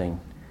 2019,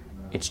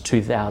 it's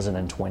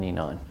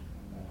 2029.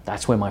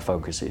 That's where my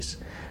focus is.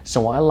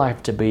 So I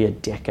like to be a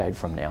decade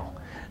from now.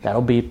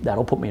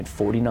 That'll put me at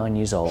 49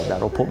 years old.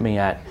 That'll put me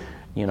at,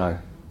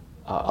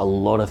 a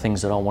lot of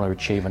things that I want to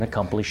achieve and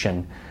accomplish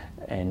and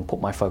put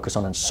my focus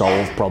on and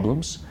solve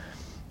problems.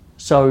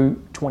 So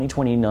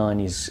 2029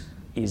 is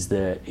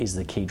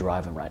the key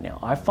driver right now.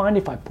 I find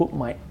if I put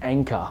my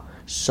anchor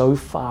so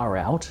far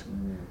out,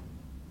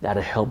 that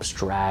it helps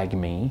drag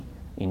me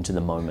into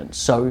the moment.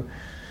 So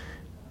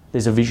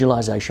there's a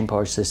visualization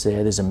process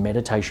there, there's a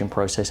meditation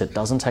process. It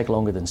doesn't take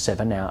longer than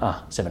 7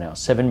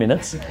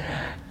 minutes.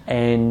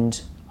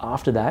 And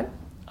after that,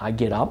 I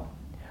get up.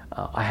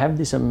 I have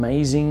this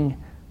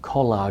amazing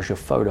collage of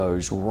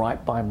photos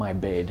right by my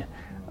bed.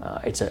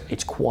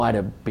 It's quite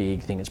a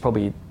big thing. It's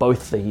probably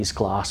both these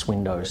glass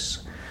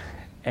windows,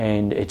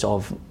 and it's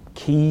of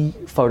key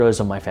photos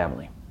of my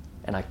family.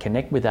 And I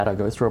connect with that, I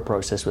go through a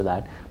process with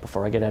that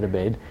before I get out of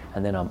bed,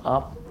 and then I'm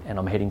up and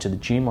I'm heading to the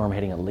gym, or I'm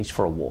heading at least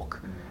for a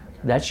walk.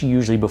 That's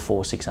usually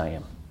before 6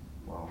 a.m.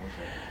 Wow, okay.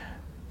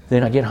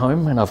 Then I get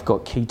home and I've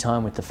got key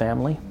time with the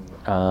family.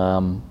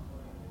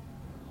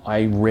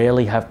 I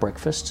rarely have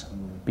breakfast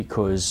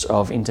because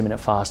of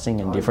intermittent fasting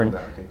and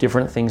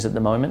different things at the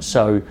moment.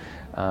 So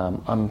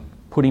I'm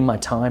putting my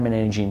time and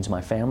energy into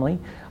my family.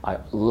 I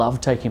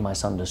love taking my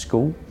son to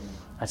school.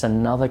 That's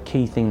another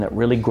key thing that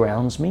really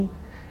grounds me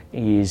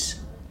is,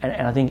 and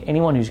I think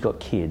anyone who's got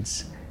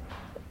kids,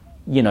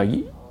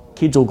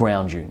 kids will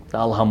ground you.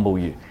 They'll humble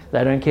you.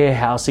 They don't care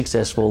how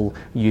successful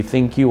you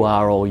think you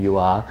are or you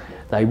are.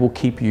 They will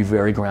keep you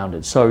very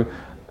grounded. So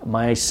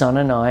my son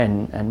and I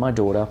and my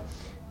daughter,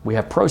 we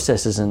have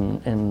processes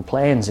and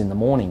plans in the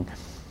morning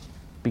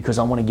because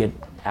I want to get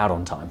out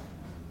on time.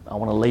 I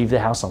want to leave the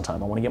house on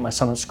time. I want to get my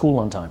son at school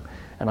on time.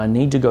 And I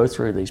need to go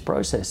through these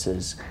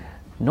processes,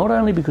 not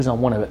only because I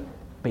want to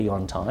be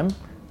on time,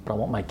 but I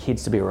want my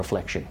kids to be a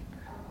reflection.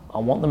 I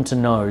want them to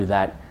know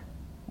that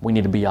we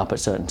need to be up at a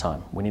certain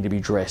time. We need to be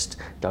dressed.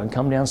 Don't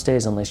come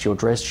downstairs unless you're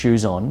dressed,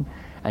 shoes on,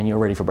 and you're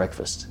ready for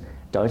breakfast.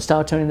 Don't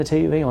start turning the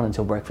TV on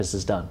until breakfast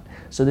is done.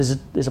 So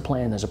there's a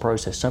plan, there's a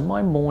process. So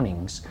my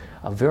mornings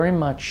are very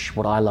much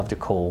what I love to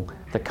call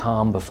the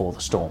calm before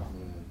the storm.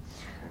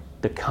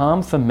 The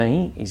calm for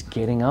me is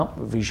getting up,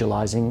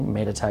 visualizing,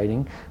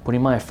 meditating,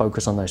 putting my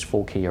focus on those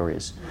 4 key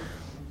areas,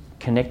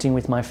 connecting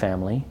with my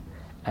family,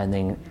 and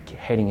then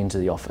heading into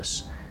the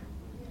office.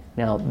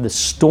 Now, the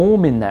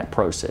storm in that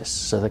process,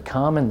 so the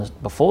calm and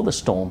before the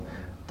storm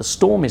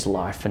is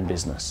life and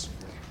business.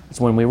 It's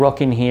when we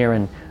rock in here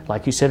and,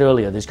 like you said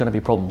earlier, there's going to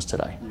be problems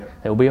today. Yep.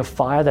 There will be a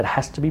fire that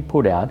has to be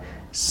put out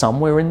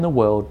somewhere in the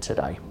world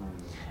today.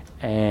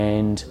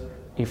 And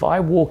if I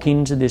walk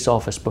into this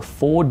office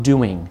before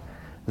doing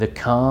the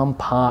calm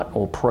part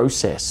or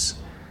process,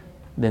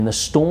 then the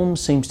storm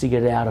seems to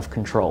get out of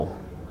control.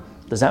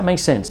 Does that make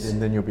sense?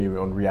 And then you'll be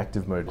on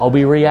reactive mode. I'll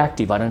be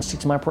reactive. I don't stick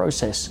to my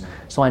process.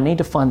 So I need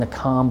to find the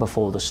calm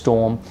before the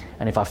storm.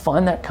 And if I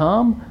find that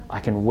calm, I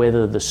can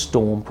weather the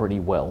storm pretty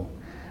well.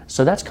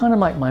 So that's kind of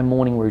like my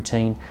morning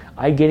routine.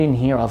 I get in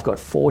here, I've got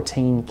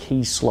 14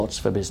 key slots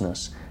for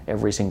business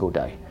every single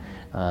day.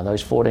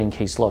 Those 14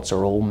 key slots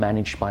are all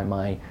managed by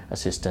my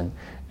assistant,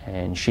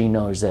 and she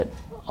knows that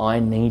I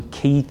need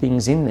key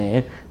things in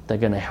there that are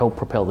going to help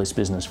propel this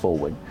business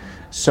forward.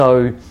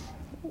 So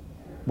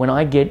when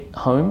I get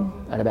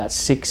home at about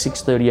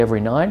 6:30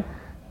 every night,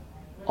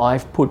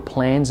 I've put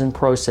plans and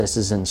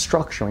processes and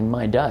structure in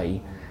my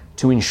day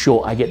to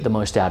ensure I get the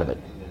most out of it.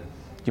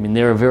 I mean,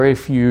 there are very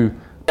few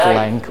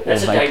blank or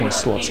vacant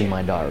slots in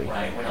my diary.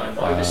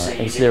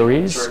 If there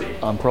is,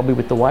 I'm probably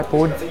with the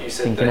whiteboard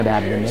thinking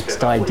about the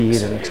next idea,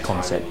 the next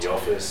concept.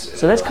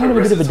 So that's kind of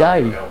a bit of a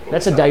day.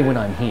 That's a day when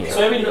I'm here.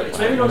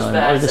 When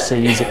I'm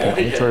overseas, it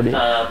can alter a bit.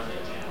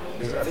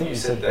 I think you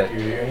said that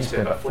you only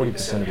spend about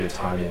 40% of your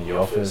time in the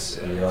office,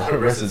 and the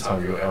rest of the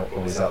time you're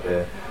always out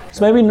there.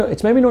 It's maybe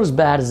not as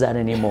bad as that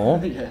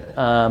anymore,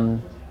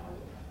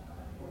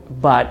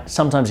 but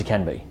sometimes it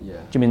can be. Yeah.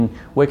 I mean,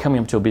 we're coming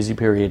up to a busy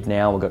period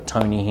now. We've got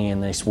Tony here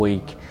this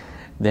week.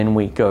 Then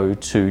we go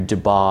to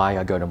Dubai.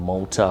 I go to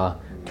Malta.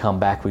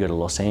 Come back. We go to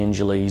Los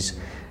Angeles,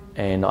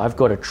 and I've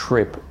got a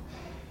trip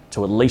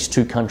to at least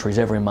 2 countries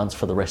every month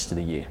for the rest of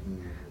the year.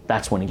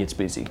 That's when it gets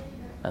busy.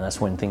 And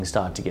that's when things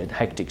start to get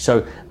hectic.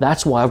 So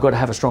that's why I've got to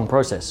have a strong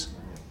process.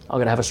 I've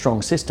got to have a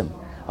strong system.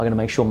 I've got to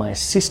make sure my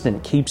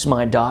assistant keeps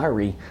my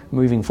diary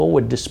moving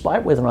forward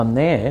despite whether I'm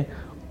there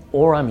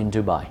or I'm in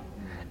Dubai.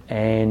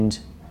 And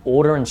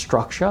order and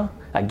structure,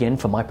 again,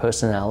 for my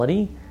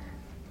personality,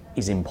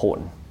 is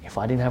important. If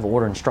I didn't have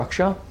order and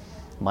structure,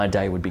 my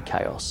day would be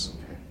chaos.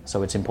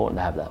 So it's important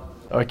to have that.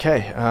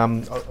 Okay.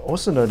 I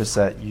also noticed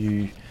that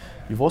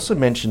you've also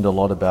mentioned a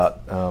lot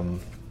about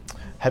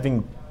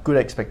having good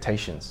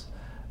expectations.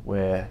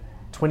 Where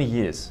 20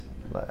 years,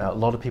 a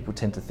lot of people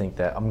tend to think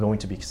that I'm going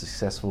to be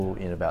successful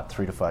in about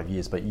 3 to 5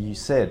 years, but you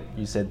said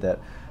that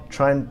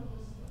try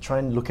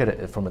and look at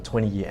it from a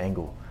 20-year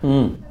angle.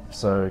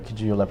 So could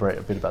you elaborate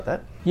a bit about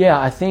that?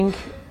 Yeah, I think,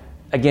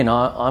 again,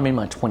 I'm in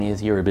my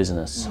 20th year of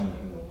business.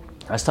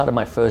 I started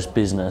my first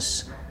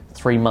business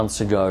 3 months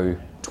ago,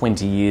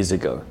 20 years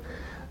ago.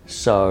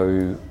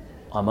 So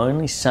I'm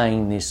only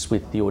saying this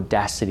with the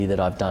audacity that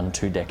I've done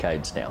 2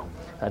 decades now.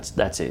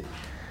 That's it.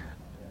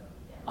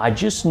 I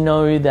just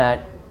know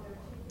that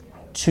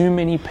too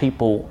many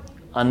people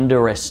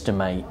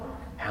underestimate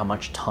how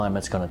much time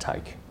it's going to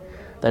take.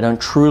 They don't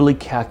truly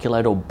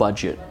calculate or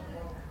budget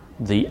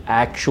the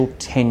actual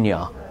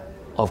tenure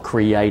of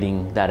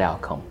creating that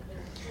outcome.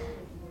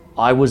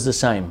 I was the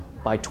same.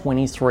 By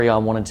 23, I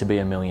wanted to be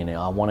a millionaire.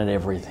 I wanted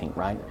everything,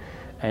 right?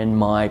 And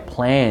my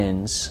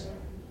plans,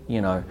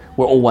 were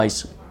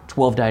always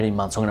 12 to 18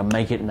 months. I'm going to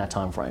make it in that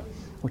time frame,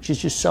 which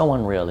is just so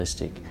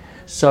unrealistic.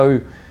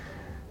 So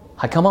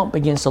I come up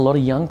against a lot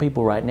of young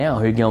people right now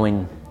who are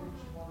going,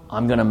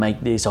 I'm going to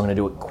make this, I'm going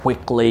to do it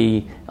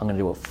quickly, I'm going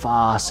to do it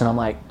fast. And I'm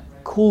like,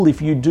 cool,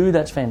 if you do,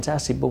 that's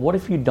fantastic. But what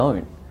if you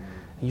don't?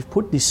 You've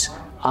put this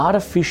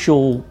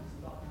artificial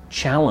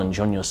challenge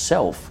on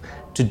yourself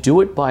to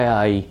do it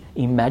by a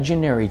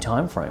imaginary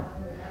time frame.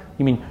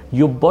 You mean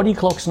your body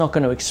clock's not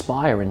going to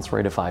expire in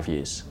 3 to 5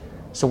 years.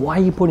 So why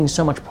are you putting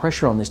so much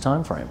pressure on this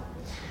time frame?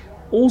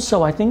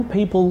 Also, I think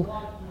people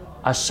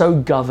are so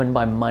governed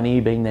by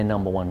money being their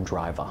number one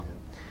driver.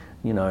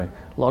 A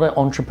lot of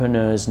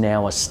entrepreneurs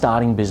now are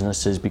starting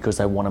businesses because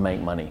they want to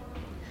make money.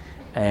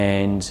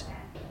 And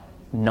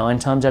 9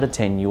 times out of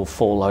 10, you'll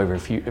fall over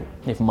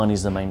if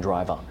money's the main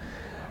driver.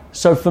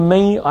 So for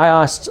me, I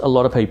asked a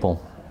lot of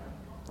people,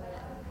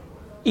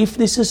 if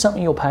this is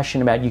something you're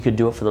passionate about, you could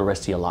do it for the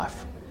rest of your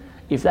life.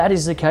 If that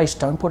is the case,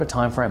 don't put a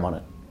time frame on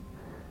it,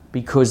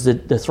 because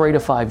the 3 to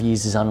 5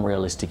 years is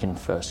unrealistic in the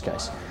first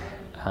case.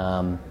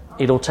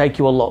 It'll take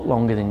you a lot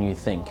longer than you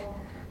think.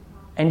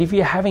 And if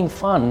you're having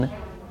fun,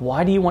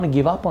 why do you want to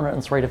give up on it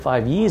in 3 to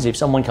 5 years if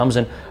someone comes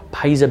and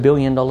pays $1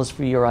 billion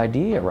for your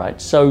idea,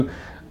 right? So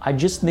I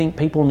just think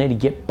people need to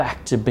get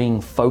back to being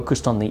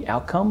focused on the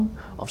outcome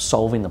of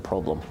solving the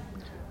problem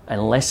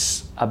and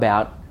less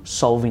about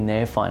solving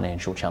their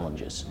financial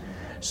challenges.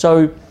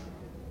 So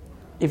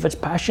if it's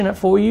passionate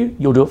for you,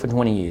 you'll do it for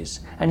 20 years.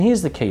 And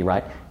here's the key,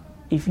 right?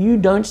 If you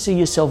don't see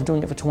yourself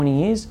doing it for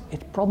 20 years,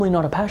 it's probably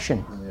not a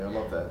passion. Yeah, I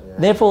love that. Yeah.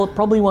 Therefore, it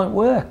probably won't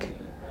work.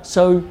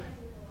 So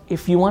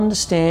if you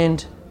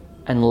understand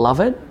and love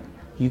it,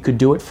 you could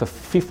do it for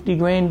 50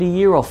 grand a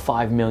year or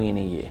 5 million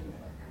a year.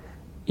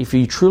 If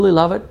you truly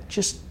love it,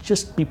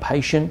 just be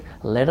patient,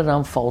 let it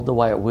unfold the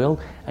way it will,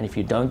 and if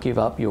you don't give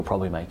up, you'll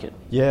probably make it.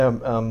 Yeah,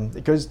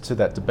 it goes to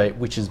that debate,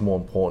 which is more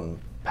important,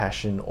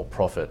 passion or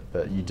profit?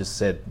 But you just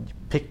said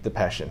pick the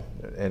passion,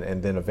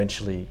 and then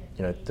eventually,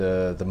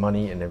 the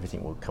money and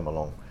everything will come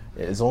along.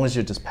 As long as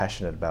you're just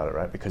passionate about it,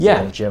 right? Because the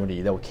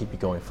longevity, that will keep you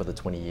going for the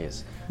 20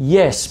 years.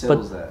 Yes,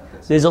 but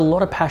there's a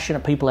lot of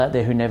passionate people out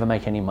there who never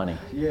make any money.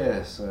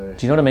 Yeah, so...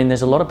 Do you know what I mean?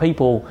 There's a lot of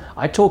people,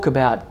 I talk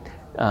about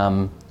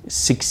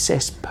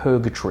success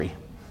purgatory,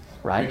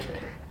 right? Okay.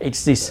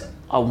 It's this,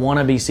 I want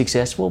to be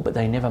successful, but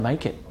they never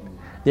make it.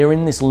 They're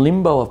in this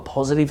limbo of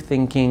positive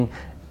thinking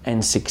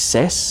and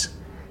success,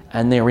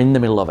 and they're in the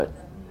middle of it,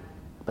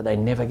 but they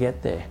never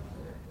get there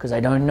because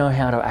they don't know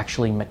how to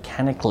actually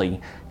mechanically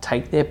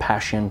take their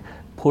passion,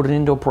 put it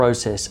into a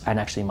process, and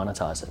actually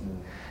monetize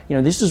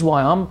it. This is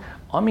why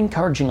I'm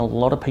encouraging a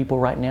lot of people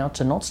right now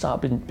to not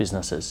start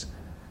businesses.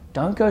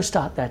 Don't go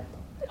start that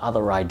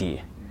other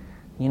idea.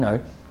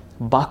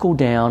 Buckle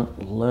down,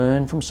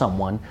 learn from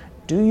someone,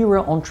 do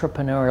your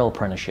entrepreneurial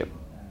apprenticeship.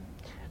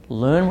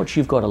 Learn what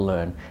you've got to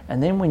learn.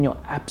 And then when you're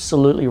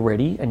absolutely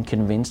ready and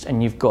convinced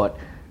and you've got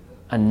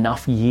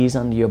enough years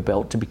under your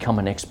belt to become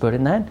an expert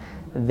in that,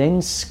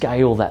 then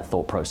scale that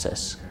thought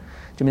process.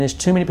 There's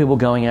too many people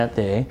going out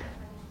there,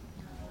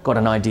 got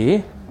an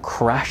idea,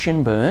 crash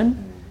and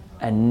burn,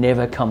 and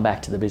never come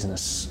back to the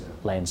business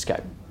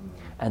landscape.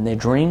 And their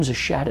dreams are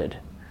shattered.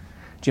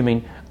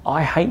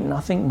 I hate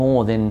nothing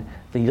more than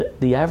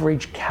the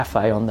average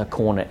cafe on the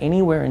corner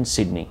anywhere in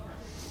Sydney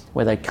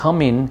where they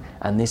come in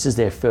and this is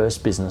their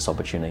first business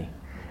opportunity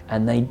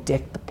and they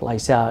deck the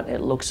place out. It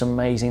looks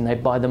amazing. They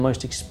buy the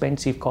most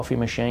expensive coffee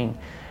machine,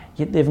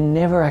 yet they've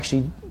never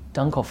actually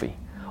done coffee,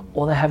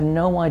 or they have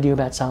no idea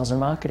about sales and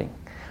marketing.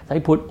 They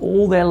put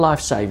all their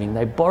life saving,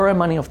 they borrow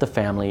money off the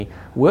family,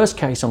 worst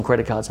case on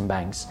credit cards and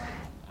banks,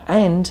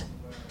 and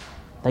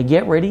they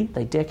get ready,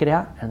 they deck it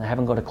out, and they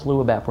haven't got a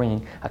clue about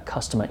bringing a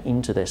customer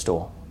into their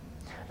store.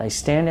 They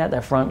stand out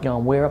their front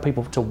going, where are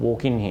people to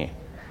walk in here?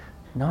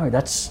 No,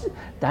 that's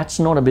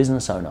not a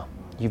business owner.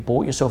 You've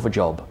bought yourself a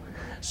job.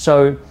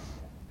 So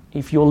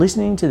if you're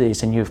listening to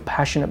this and you're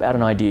passionate about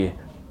an idea,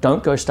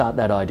 don't go start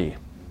that idea.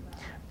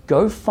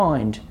 Go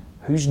find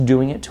who's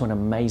doing it to an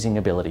amazing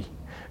ability.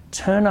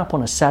 Turn up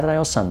on a Saturday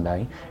or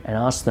Sunday and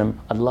ask them,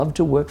 I'd love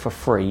to work for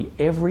free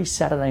every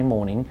Saturday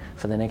morning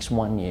for the next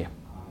 1 year.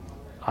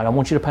 I don't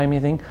want you to pay me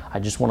anything. I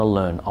just want to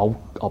learn.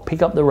 I'll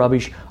pick up the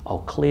rubbish. I'll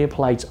clear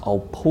plates. I'll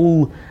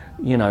pull,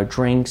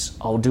 drinks.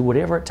 I'll do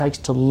whatever it takes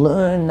to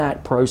learn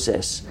that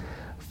process.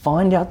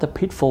 Find out the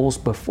pitfalls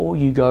before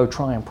you go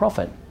try and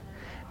profit.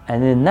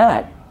 And then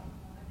that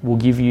will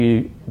give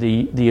you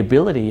the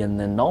ability and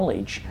the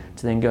knowledge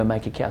to then go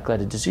make a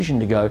calculated decision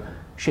to go,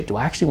 shit, do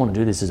I actually want to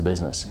do this as a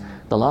business?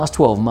 The last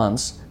 12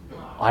 months,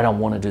 I don't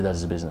want to do that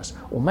as a business.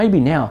 Or maybe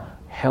now,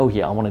 hell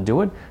yeah, I want to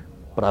do it.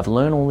 But I've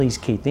learned all these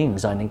key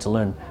things I need to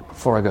learn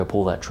before I go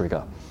pull that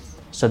trigger.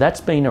 So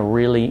that's been a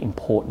really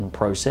important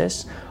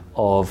process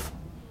of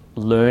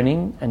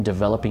learning and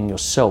developing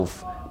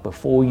yourself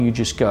before you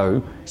just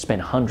go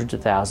spend hundreds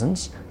of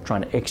thousands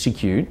trying to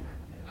execute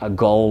a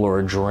goal or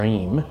a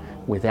dream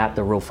without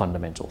the real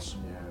fundamentals.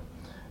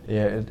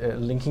 Yeah,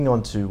 linking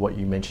on to what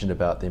you mentioned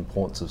about the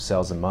importance of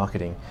sales and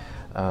marketing,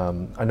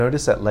 I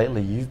noticed that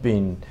lately you've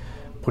been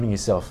putting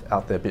yourself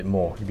out there a bit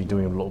more. You've been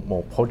doing a lot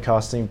more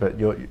podcasting, but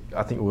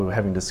I think we were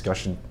having a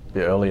discussion a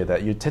bit earlier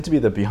that you tend to be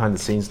the behind the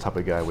scenes type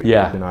of guy where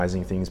you're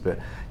organizing things, but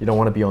you don't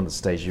want to be on the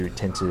stage. You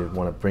tend to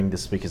want to bring the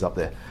speakers up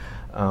there.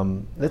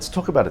 Let's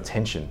talk about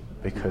attention,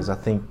 because I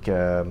think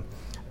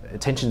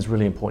attention is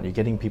really important. You're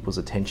getting people's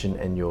attention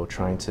and you're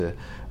trying to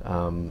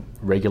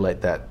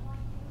regulate that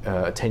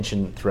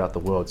attention throughout the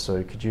world.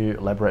 So could you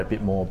elaborate a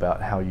bit more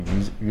about how you're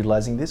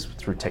utilizing this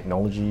through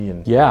technology?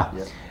 And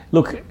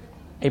Look,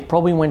 it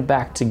probably went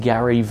back to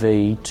Gary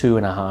Vee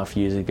 2.5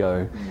 years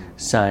ago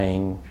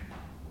saying,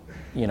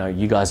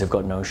 you guys have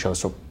got no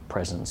social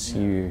presence.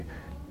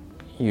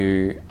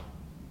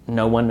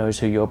 No one knows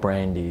who your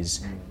brand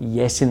is.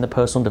 Yes, in the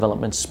personal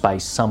development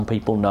space, some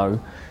people know,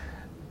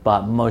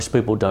 but most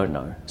people don't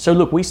know. So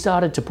look, we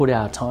started to put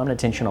our time and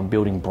attention on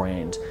building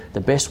brand.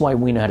 The best way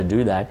we know how to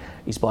do that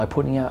is by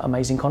putting out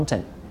amazing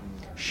content,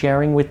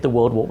 sharing with the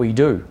world what we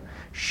do,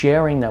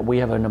 sharing that we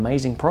have an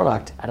amazing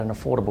product at an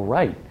affordable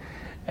rate,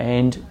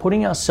 and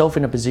putting ourselves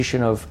in a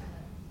position of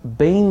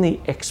being the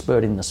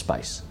expert in the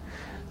space.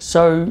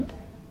 So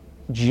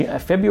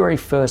February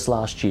 1st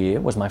last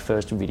year was my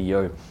first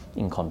video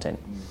in content.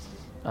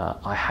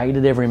 I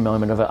hated every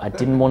moment of it. I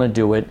didn't want to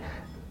do it,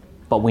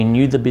 but we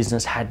knew the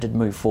business had to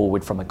move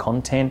forward from a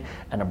content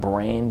and a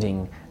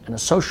branding and a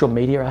social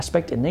media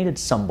aspect. It needed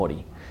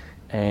somebody.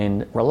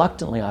 And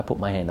reluctantly, I put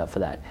my hand up for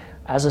that.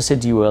 As I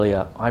said to you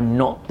earlier, I'm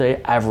not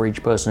the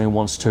average person who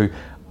wants to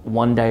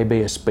one day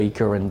be a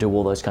speaker and do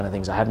all those kind of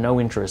things. I have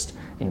no interest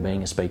in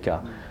being a speaker.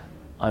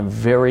 I'm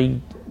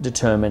very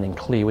determined and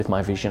clear with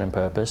my vision and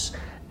purpose,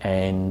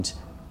 and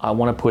I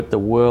want to put the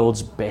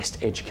world's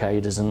best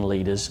educators and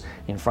leaders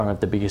in front of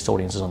the biggest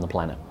audiences on the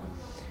planet.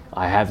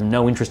 I have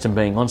no interest in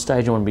being on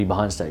stage. I want to be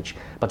behind stage.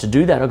 But to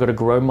do that, I've got to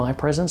grow my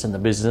presence in the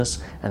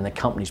business and the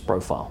company's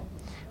profile.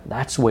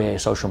 That's where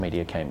social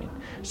media came in.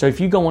 So if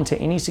you go onto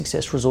any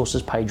Success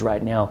Resources page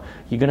right now,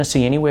 you're going to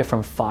see anywhere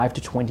from 5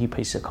 to 20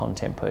 pieces of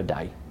content per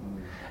day.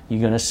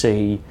 You're going to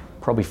see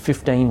probably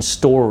 15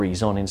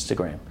 stories on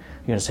Instagram.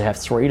 You're going to have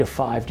 3 to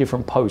 5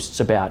 different posts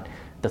about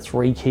the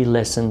 3 key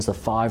lessons, the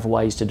 5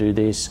 ways to do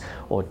this,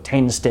 or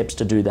 10 steps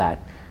to do that.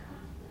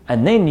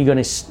 And then you're going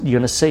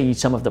to see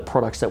some of the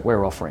products that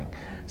we're offering.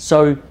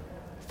 So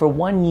for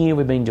 1 year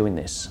we've been doing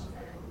this.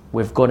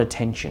 We've got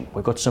attention.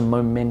 We've got some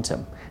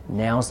momentum.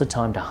 Now's the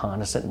time to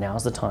harness it.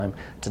 Now's the time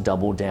to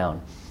double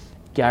down.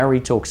 Gary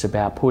talks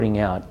about putting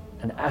out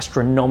an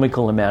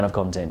astronomical amount of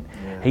content.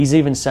 Yeah. He's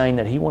even saying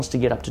that he wants to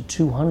get up to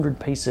 200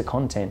 pieces of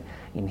content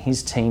in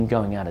his team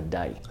going out a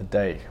day. A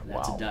day?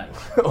 That's wow. A day.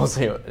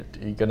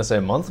 You're going to say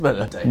a month, but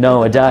a day?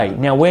 No, a day.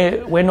 Now,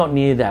 we're not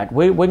near that.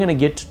 We're going to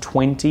get to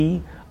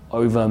 20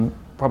 over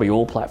probably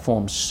all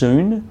platforms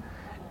soon,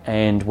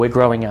 and we're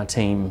growing our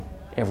team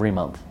every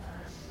month.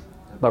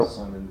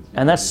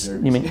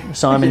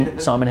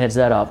 Simon heads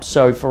that up.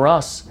 So for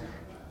us,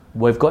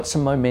 we've got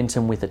some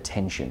momentum with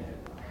attention.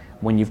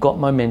 When you've got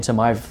momentum,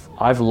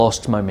 I've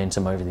lost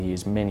momentum over the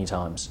years many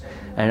times,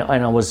 and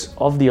I was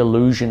of the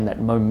illusion that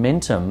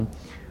momentum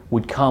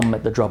would come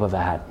at the drop of a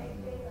hat.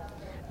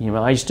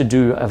 I used to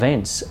do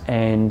events,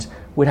 and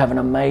we'd have an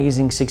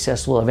amazing,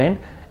 successful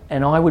event,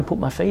 and I would put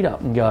my feet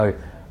up and go,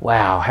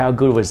 "Wow, how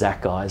good was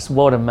that, guys?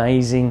 What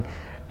amazing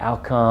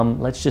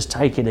outcome. Let's just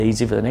take it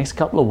easy for the next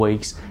couple of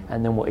weeks,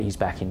 and then we'll ease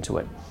back into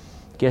it."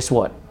 Guess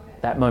what?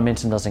 That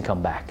momentum doesn't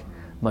come back.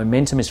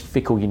 Momentum is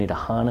fickle. You need to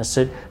harness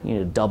it. You need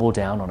to double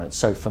down on it.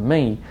 So for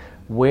me,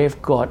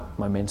 we've got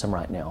momentum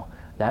right now.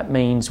 That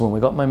means when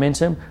we've got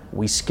momentum,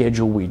 we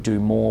schedule, we do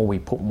more, we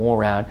put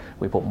more out,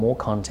 we put more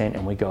content,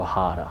 and we go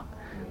harder.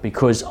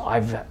 Because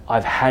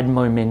I've had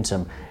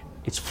momentum.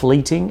 It's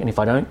fleeting, and if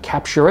I don't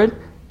capture it,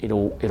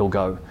 it'll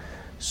go.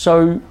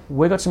 So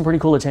we've got some pretty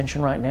cool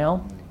attention right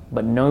now,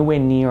 but nowhere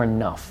near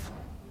enough.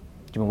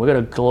 We've got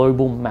a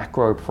global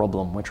macro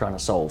problem we're trying to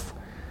solve,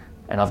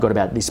 and I've got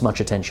about this much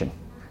attention.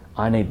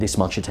 I need this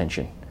much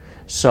attention.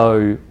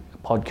 So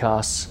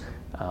podcasts,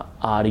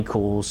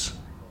 articles,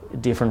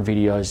 different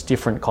videos,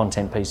 different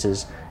content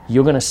pieces,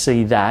 you're going to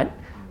see that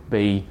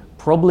be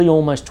probably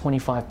almost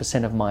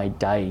 25% of my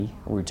day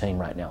routine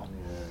right now.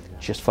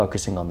 Just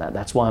focusing on that.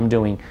 That's why I'm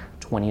doing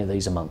 20 of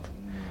these a month.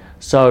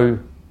 So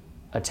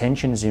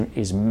attention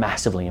is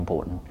massively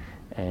important,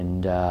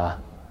 and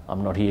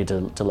I'm not here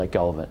to let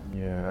go of it.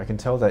 Yeah, I can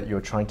tell that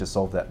you're trying to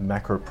solve that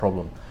macro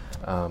problem.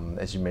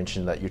 As you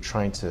mentioned, that you're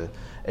trying to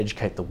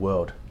educate the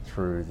world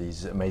through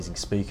these amazing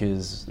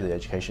speakers, the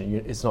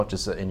education. It's not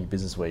just any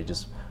business where you're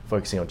just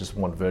focusing on just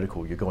one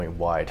vertical. You're going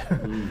wide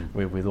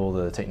with all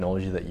the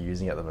technology that you're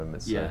using at the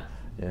moment. So,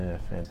 yeah,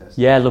 fantastic.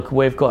 Yeah, look,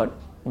 we've got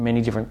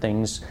many different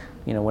things.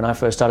 When I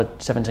first started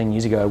 17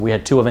 years ago, we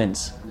had 2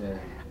 events.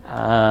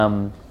 Yeah.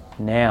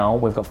 Now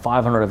we've got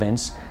 500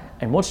 events,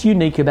 and what's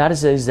unique about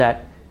it is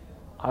that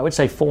I would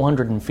say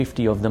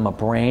 450 of them are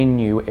brand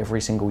new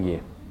every single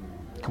year.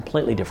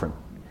 Completely different.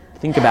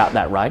 Think about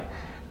that, right?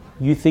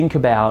 You think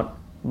about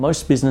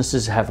most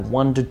businesses have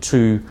 1 to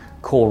 2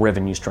 core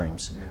revenue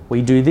streams.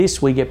 We do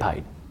this, we get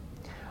paid.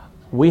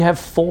 We have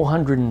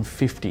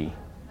 450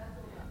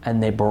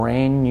 and they're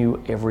brand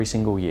new every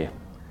single year.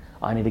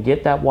 I need to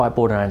get that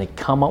whiteboard and I need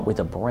to come up with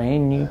a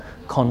brand new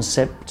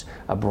concept,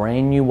 a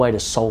brand new way to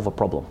solve a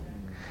problem.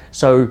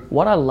 So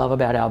what I love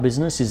about our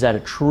business is that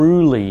it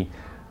truly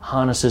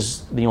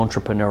harnesses the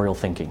entrepreneurial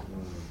thinking.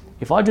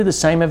 If I do the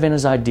same event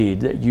as I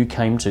did that you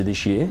came to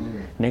this year,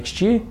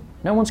 next year,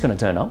 no one's going to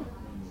turn up.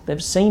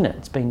 They've seen it,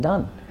 it's been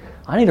done.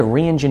 I need to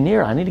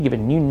re-engineer it. I need to give it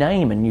a new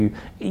name, a new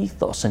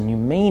ethos, a new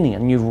meaning, a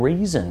new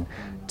reason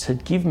to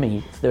give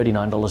me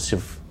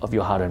 $39 of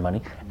your hard-earned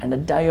money and a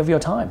day of your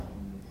time.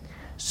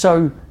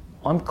 So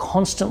I'm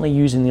constantly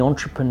using the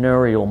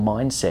entrepreneurial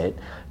mindset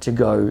to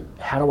go,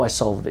 how do I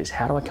solve this?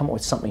 How do I come up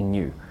with something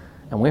new?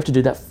 And we have to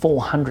do that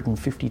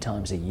 450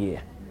 times a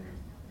year.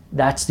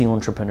 That's the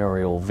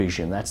entrepreneurial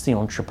vision. That's the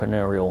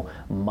entrepreneurial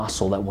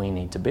muscle that we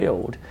need to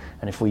build.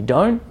 And if we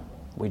don't,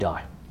 we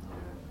die.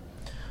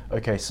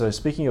 Okay, so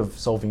speaking of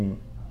solving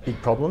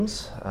big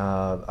problems,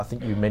 I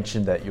think you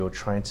mentioned that you're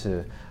trying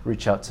to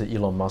reach out to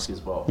Elon Musk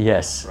as well.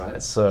 Yes.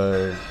 Right.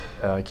 So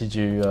could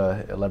you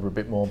elaborate a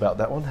bit more about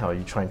that one? How are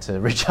you trying to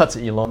reach out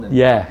to Elon?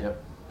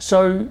 Yep.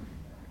 So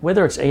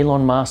whether it's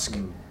Elon Musk,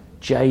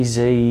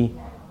 Jay-Z,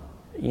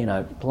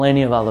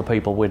 plenty of other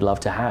people we'd love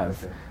to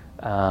have,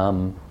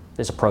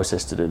 there's a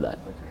process to do that.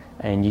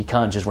 And you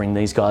can't just ring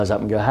these guys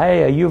up and go,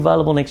 hey, are you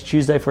available next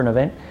Tuesday for an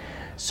event?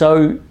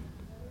 So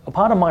a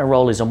part of my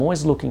role is I'm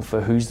always looking for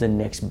who's the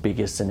next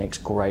biggest, the next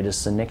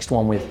greatest, the next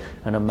one with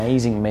an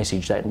amazing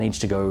message that needs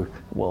to go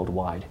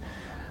worldwide.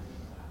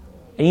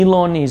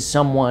 Elon is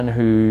someone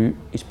who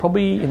is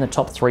probably in the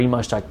top 3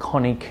 most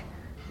iconic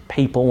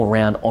people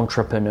around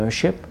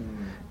entrepreneurship.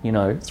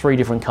 3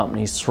 different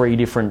companies, 3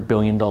 different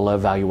billion-dollar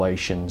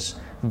valuations.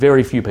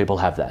 Very few people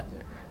have that.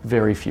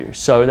 Very few.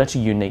 So that's a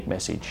unique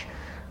message.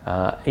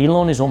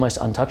 Elon is almost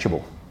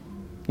untouchable.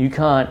 You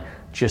can't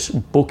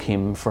just book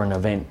him for an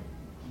event.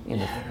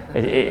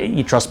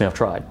 You trust me, I've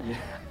tried.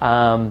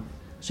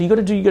 So you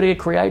got to get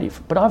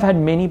creative. But I've had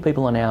many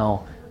people on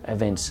our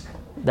events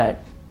that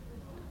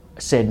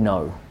said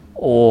no,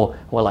 or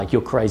were like,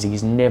 you're crazy,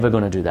 he's never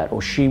going to do that, or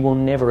she will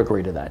never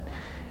agree to that.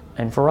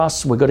 And for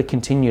us, we've got to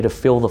continue to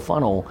fill the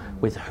funnel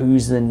with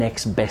who's the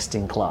next best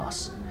in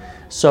class.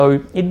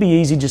 So it'd be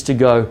easy just to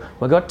go,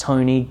 we've got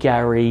Tony,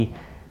 Gary,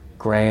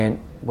 Grant,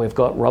 we've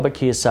got Robert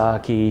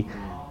Kiyosaki,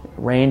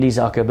 Randy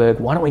Zuckerberg,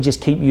 why don't we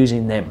just keep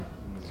using them?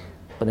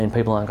 But then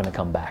people aren't going to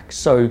come back.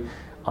 So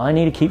I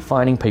need to keep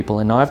finding people,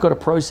 and I've got a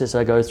process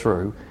I go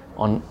through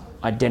on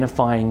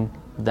identifying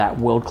that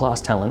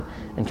world-class talent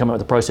and come up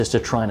with a process to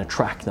try and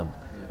attract them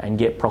and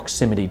get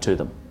proximity to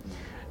them.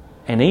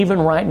 And even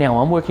right now,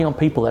 I'm working on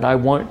people that I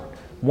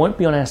won't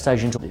be on our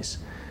stage until this.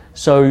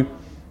 So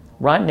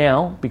right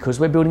now, because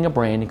we're building a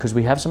brand, because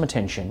we have some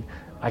attention,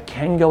 I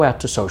can go out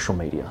to social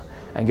media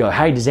and go,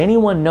 hey, does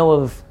anyone know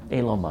of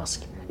Elon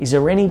Musk? Is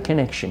there any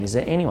connection? Is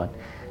there anyone?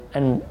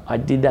 And I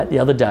did that the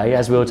other day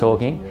as we were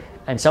talking,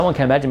 and someone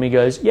came back to me and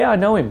goes, yeah, I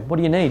know him. What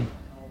do you need?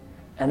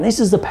 And this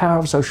is the power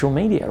of social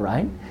media,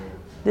 right?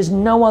 There's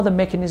no other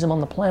mechanism on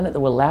the planet that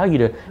will allow you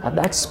to, at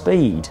that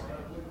speed,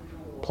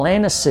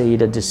 plant a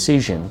seed, a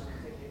decision,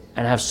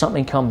 and have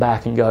something come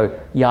back and go,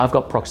 yeah, I've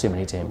got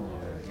proximity to him.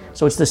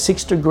 So it's the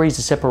 6 degrees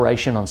of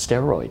separation on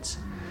steroids.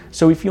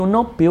 So if you're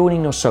not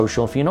building your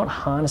social, if you're not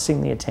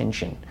harnessing the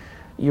attention,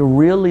 you're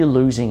really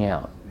losing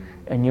out.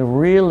 And you're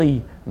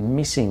really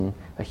missing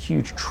a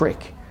huge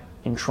trick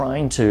in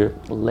trying to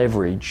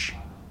leverage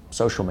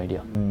social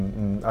media.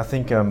 I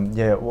think,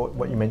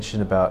 what you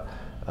mentioned about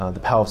the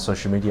power of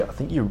social media, I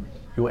think you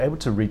were able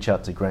to reach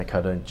out to Grant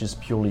Cardone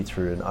just purely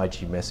through an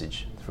IG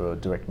message, through a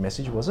direct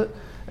message, was it?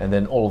 And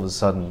then all of a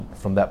sudden,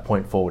 from that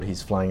point forward,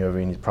 he's flying over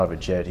in his private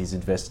jet. He's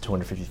invested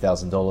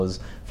 $250,000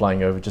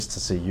 flying over just to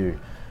see you.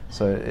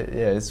 So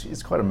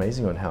it's quite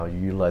amazing on how you're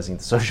utilizing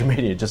the social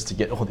media just to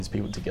get all these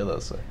people together.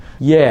 So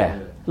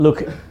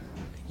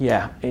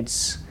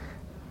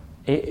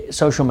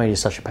social media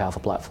is such a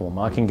powerful platform.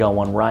 I can go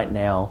on right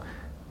now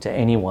to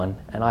anyone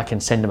and I can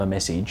send them a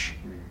message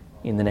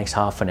in the next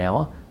half an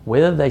hour.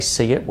 Whether they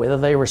see it, whether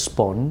they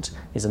respond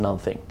is another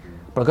thing.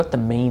 But I've got the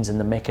means and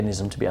the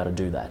mechanism to be able to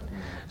do that.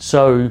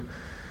 So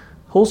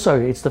also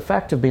it's the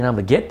fact of being able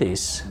to get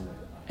this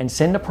and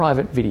send a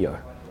private video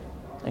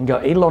and go,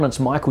 Elon, it's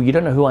Michael, you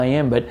don't know who I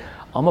am, but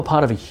I'm a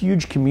part of a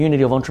huge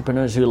community of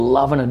entrepreneurs who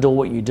love and adore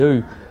what you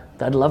do.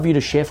 They'd love you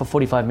to share for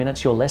 45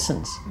 minutes your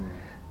lessons.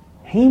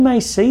 He may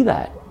see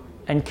that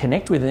and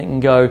connect with it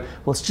and go,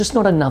 well, it's just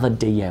not another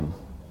DM.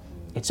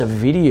 It's a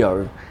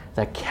video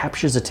that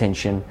captures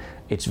attention.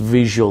 It's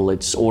visual,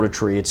 it's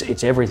auditory,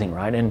 it's everything,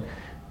 right? And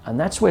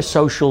that's where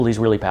social is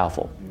really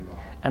powerful.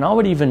 And I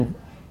would even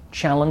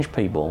challenge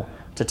people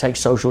to take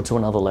social to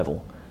another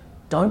level.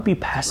 Don't be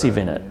passive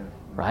in it,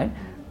 right?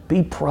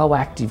 Be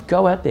proactive,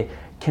 go out there,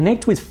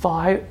 connect with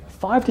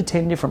five to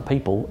 10 different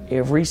people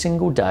every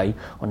single day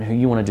on who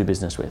you want to do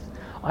business with.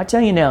 I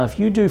tell you now, if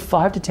you do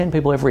 5 to 10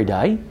 people every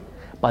day,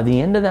 by the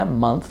end of that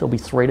month, there'll be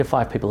 3 to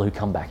 5 people who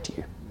come back to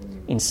you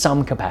in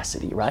some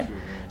capacity, right?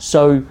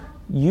 So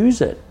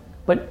use it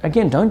But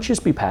again, don't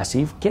just be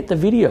passive, get the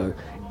video.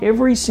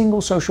 Every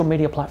single social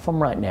media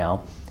platform right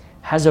now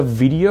has a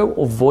video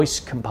or voice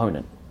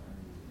component.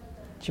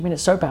 Do you mean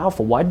it's so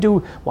powerful? Why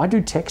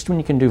do text when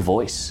you can do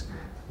voice?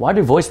 Why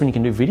do voice when you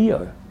can do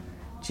video?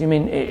 Do you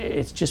mean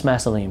it's just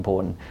massively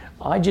important?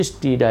 I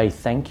just did a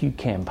thank you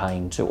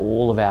campaign to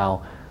all of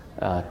our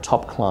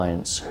top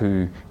clients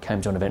who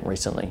came to an event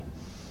recently.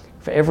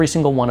 For every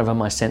single one of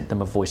them, I sent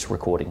them a voice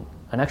recording,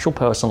 an actual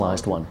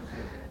personalized one.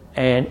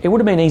 And it would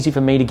have been easy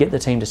for me to get the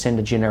team to send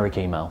a generic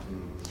email,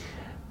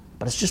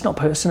 but it's just not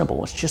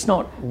personable. It's just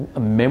not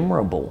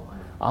memorable.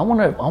 I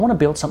want to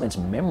build something that's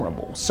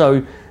memorable.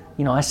 So,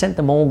 I sent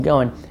them all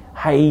going,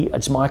 hey,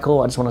 it's Michael.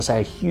 I just want to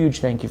say a huge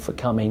thank you for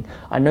coming.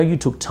 I know you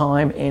took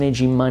time,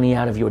 energy, money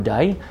out of your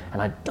day,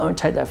 and I don't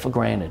take that for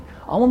granted.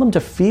 I want them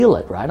to feel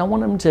it, right? I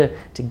want them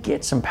to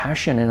get some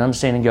passion and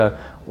understand and go,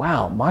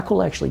 wow,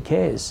 Michael actually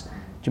cares.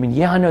 Do you mean,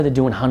 yeah, I know they're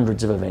doing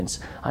hundreds of events.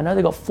 I know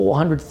they've got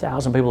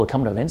 400,000 people that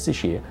come to events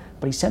this year,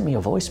 but he sent me a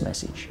voice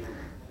message.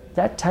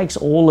 That takes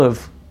all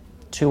of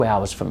 2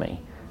 hours for me.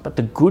 But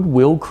the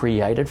goodwill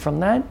created from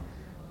that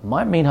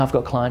might mean I've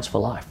got clients for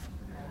life.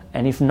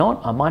 And if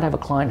not, I might have a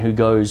client who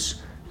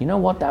goes, you know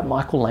what, that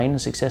Michael Lane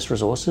and Success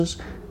Resources,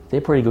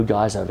 they're pretty good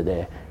guys over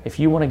there. If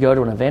you want to go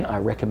to an event, I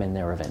recommend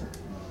their event.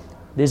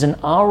 There's an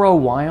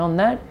ROI on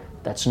that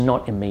that's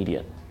not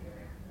immediate,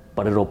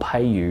 but it'll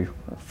pay you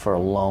for a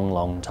long,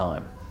 long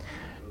time.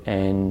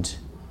 And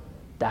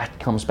that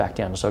comes back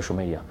down to social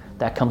media.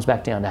 That comes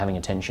back down to having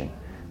attention.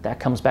 That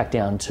comes back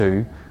down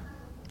to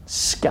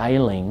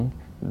scaling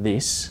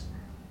this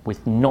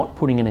with not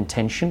putting an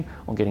intention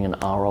on getting an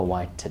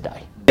ROI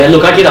today. Yeah,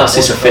 look, I get asked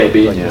this a fair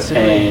bit,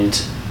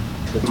 and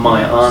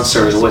my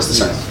answer is always the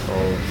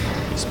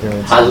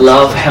same. I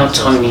love how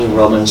Tony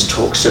Robbins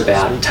talks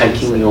about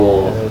taking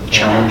your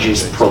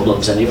challenges,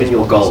 problems, and even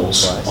your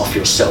goals off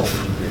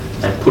yourself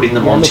and putting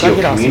them onto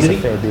your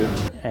community.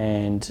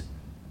 And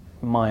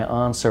my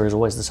answer is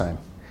always the same.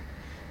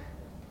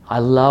 I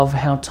love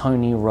how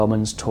Tony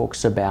Robbins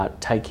talks about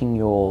taking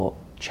your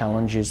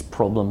challenges,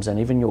 problems, and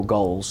even your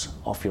goals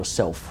off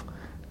yourself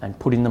and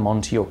putting them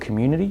onto your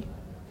community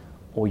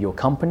or your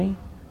company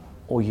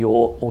or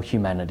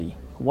humanity.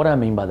 What I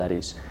mean by that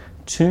is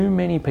too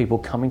many people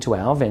coming to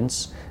our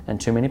events and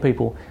too many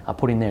people are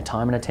putting their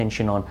time and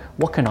attention on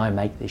what can I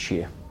make this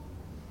year?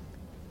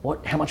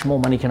 How much more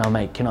money can I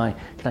make? Can I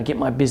get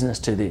my business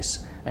to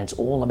this? And it's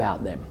all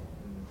about them.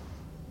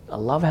 I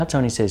love how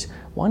Tony says,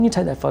 why don't you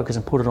take that focus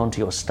and put it onto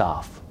your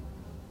staff?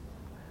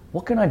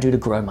 What can I do to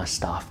grow my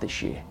staff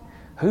this year?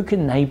 Who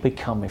can they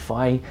become if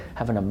I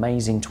have an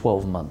amazing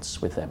 12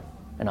 months with them?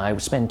 And I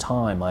spend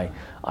time, I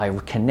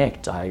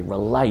connect, I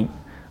relate,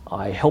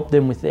 I help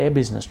them with their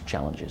business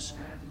challenges.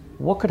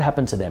 What could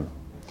happen to them?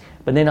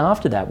 But then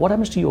after that, what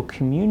happens to your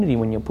community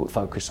when you put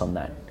focus on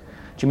that?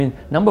 Do you mean,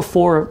 number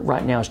 4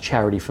 right now is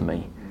charity for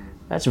me.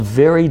 That's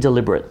very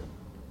deliberate,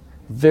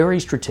 very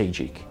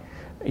strategic,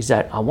 is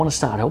that I want to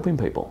start helping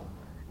people.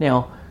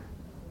 Now,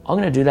 I'm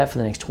going to do that for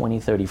the next 20,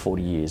 30,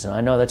 40 years, and I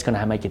know that's going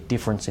to make a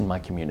difference in my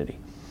community.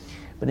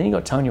 But then you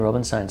got Tony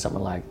Robbins saying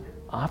something like,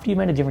 after you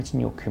made a difference in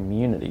your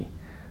community,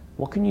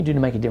 what can you do to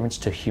make a difference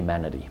to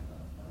humanity?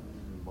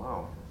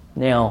 Wow.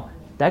 Now,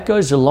 that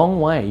goes a long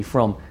way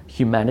from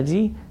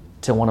humanity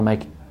to want to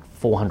make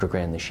 400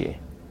 grand this year.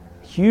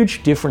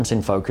 Huge difference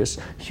in focus,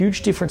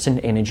 huge difference in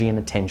energy and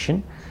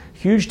attention,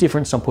 huge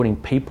difference on putting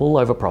people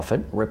over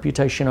profit,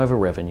 reputation over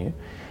revenue.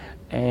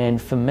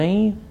 And for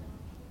me,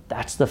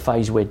 that's the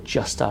phase we're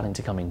just starting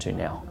to come into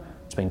now.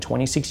 It's been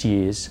 26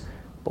 years,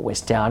 but we're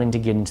starting to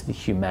get into the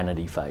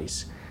humanity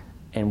phase.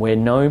 And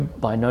we're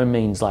by no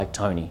means like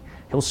Tony.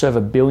 He'll serve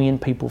 1 billion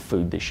people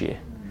food this year.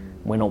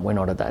 We're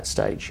not at that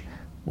stage.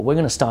 But we're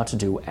going to start to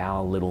do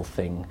our little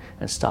thing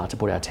and start to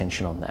put our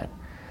attention on that.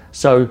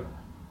 So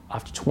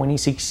after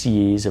 26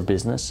 years of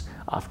business,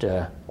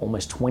 after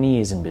almost 20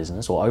 years in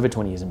business, or over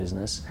 20 years in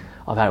business,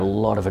 I've had a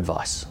lot of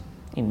advice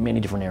in many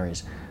different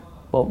areas.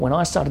 But when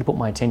I started to put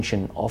my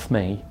attention off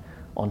me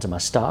onto my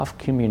staff,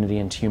 community,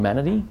 and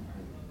humanity,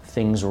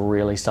 things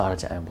really started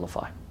to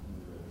amplify.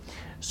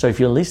 So if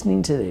you're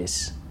listening to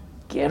this,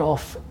 get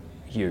off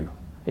you.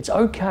 It's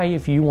okay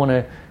if you want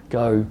to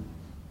go,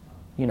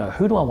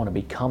 who do I want to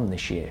become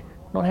this year?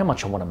 Not how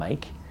much I want to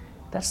make.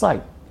 That's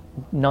like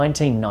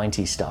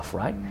 1990 stuff,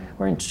 right?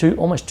 We're in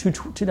almost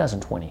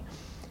 2020.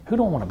 Who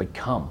do I want to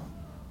become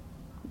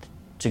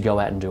to go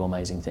out and do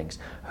amazing things?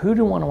 Who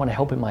do I want to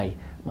help in my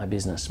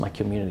business, my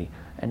community?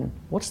 And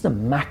what's the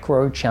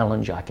macro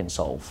challenge I can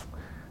solve?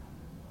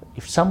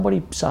 If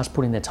somebody starts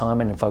putting their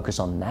time in and focus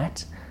on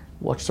that,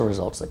 watch the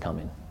results that come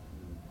in.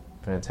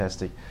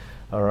 Fantastic.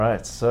 All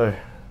right, so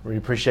really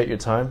appreciate your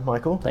time,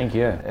 Michael. Thank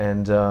you.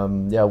 And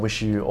I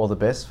wish you all the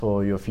best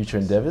for your future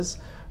endeavors.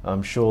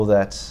 I'm sure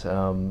that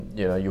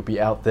you'll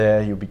be out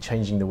there, you'll be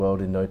changing the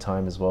world in no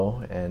time as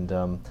well. And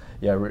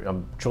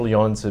I'm truly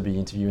honored to be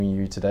interviewing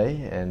you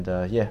today. And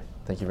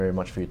thank you very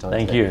much for your time.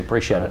 Thank you,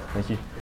 appreciate it. Thank you.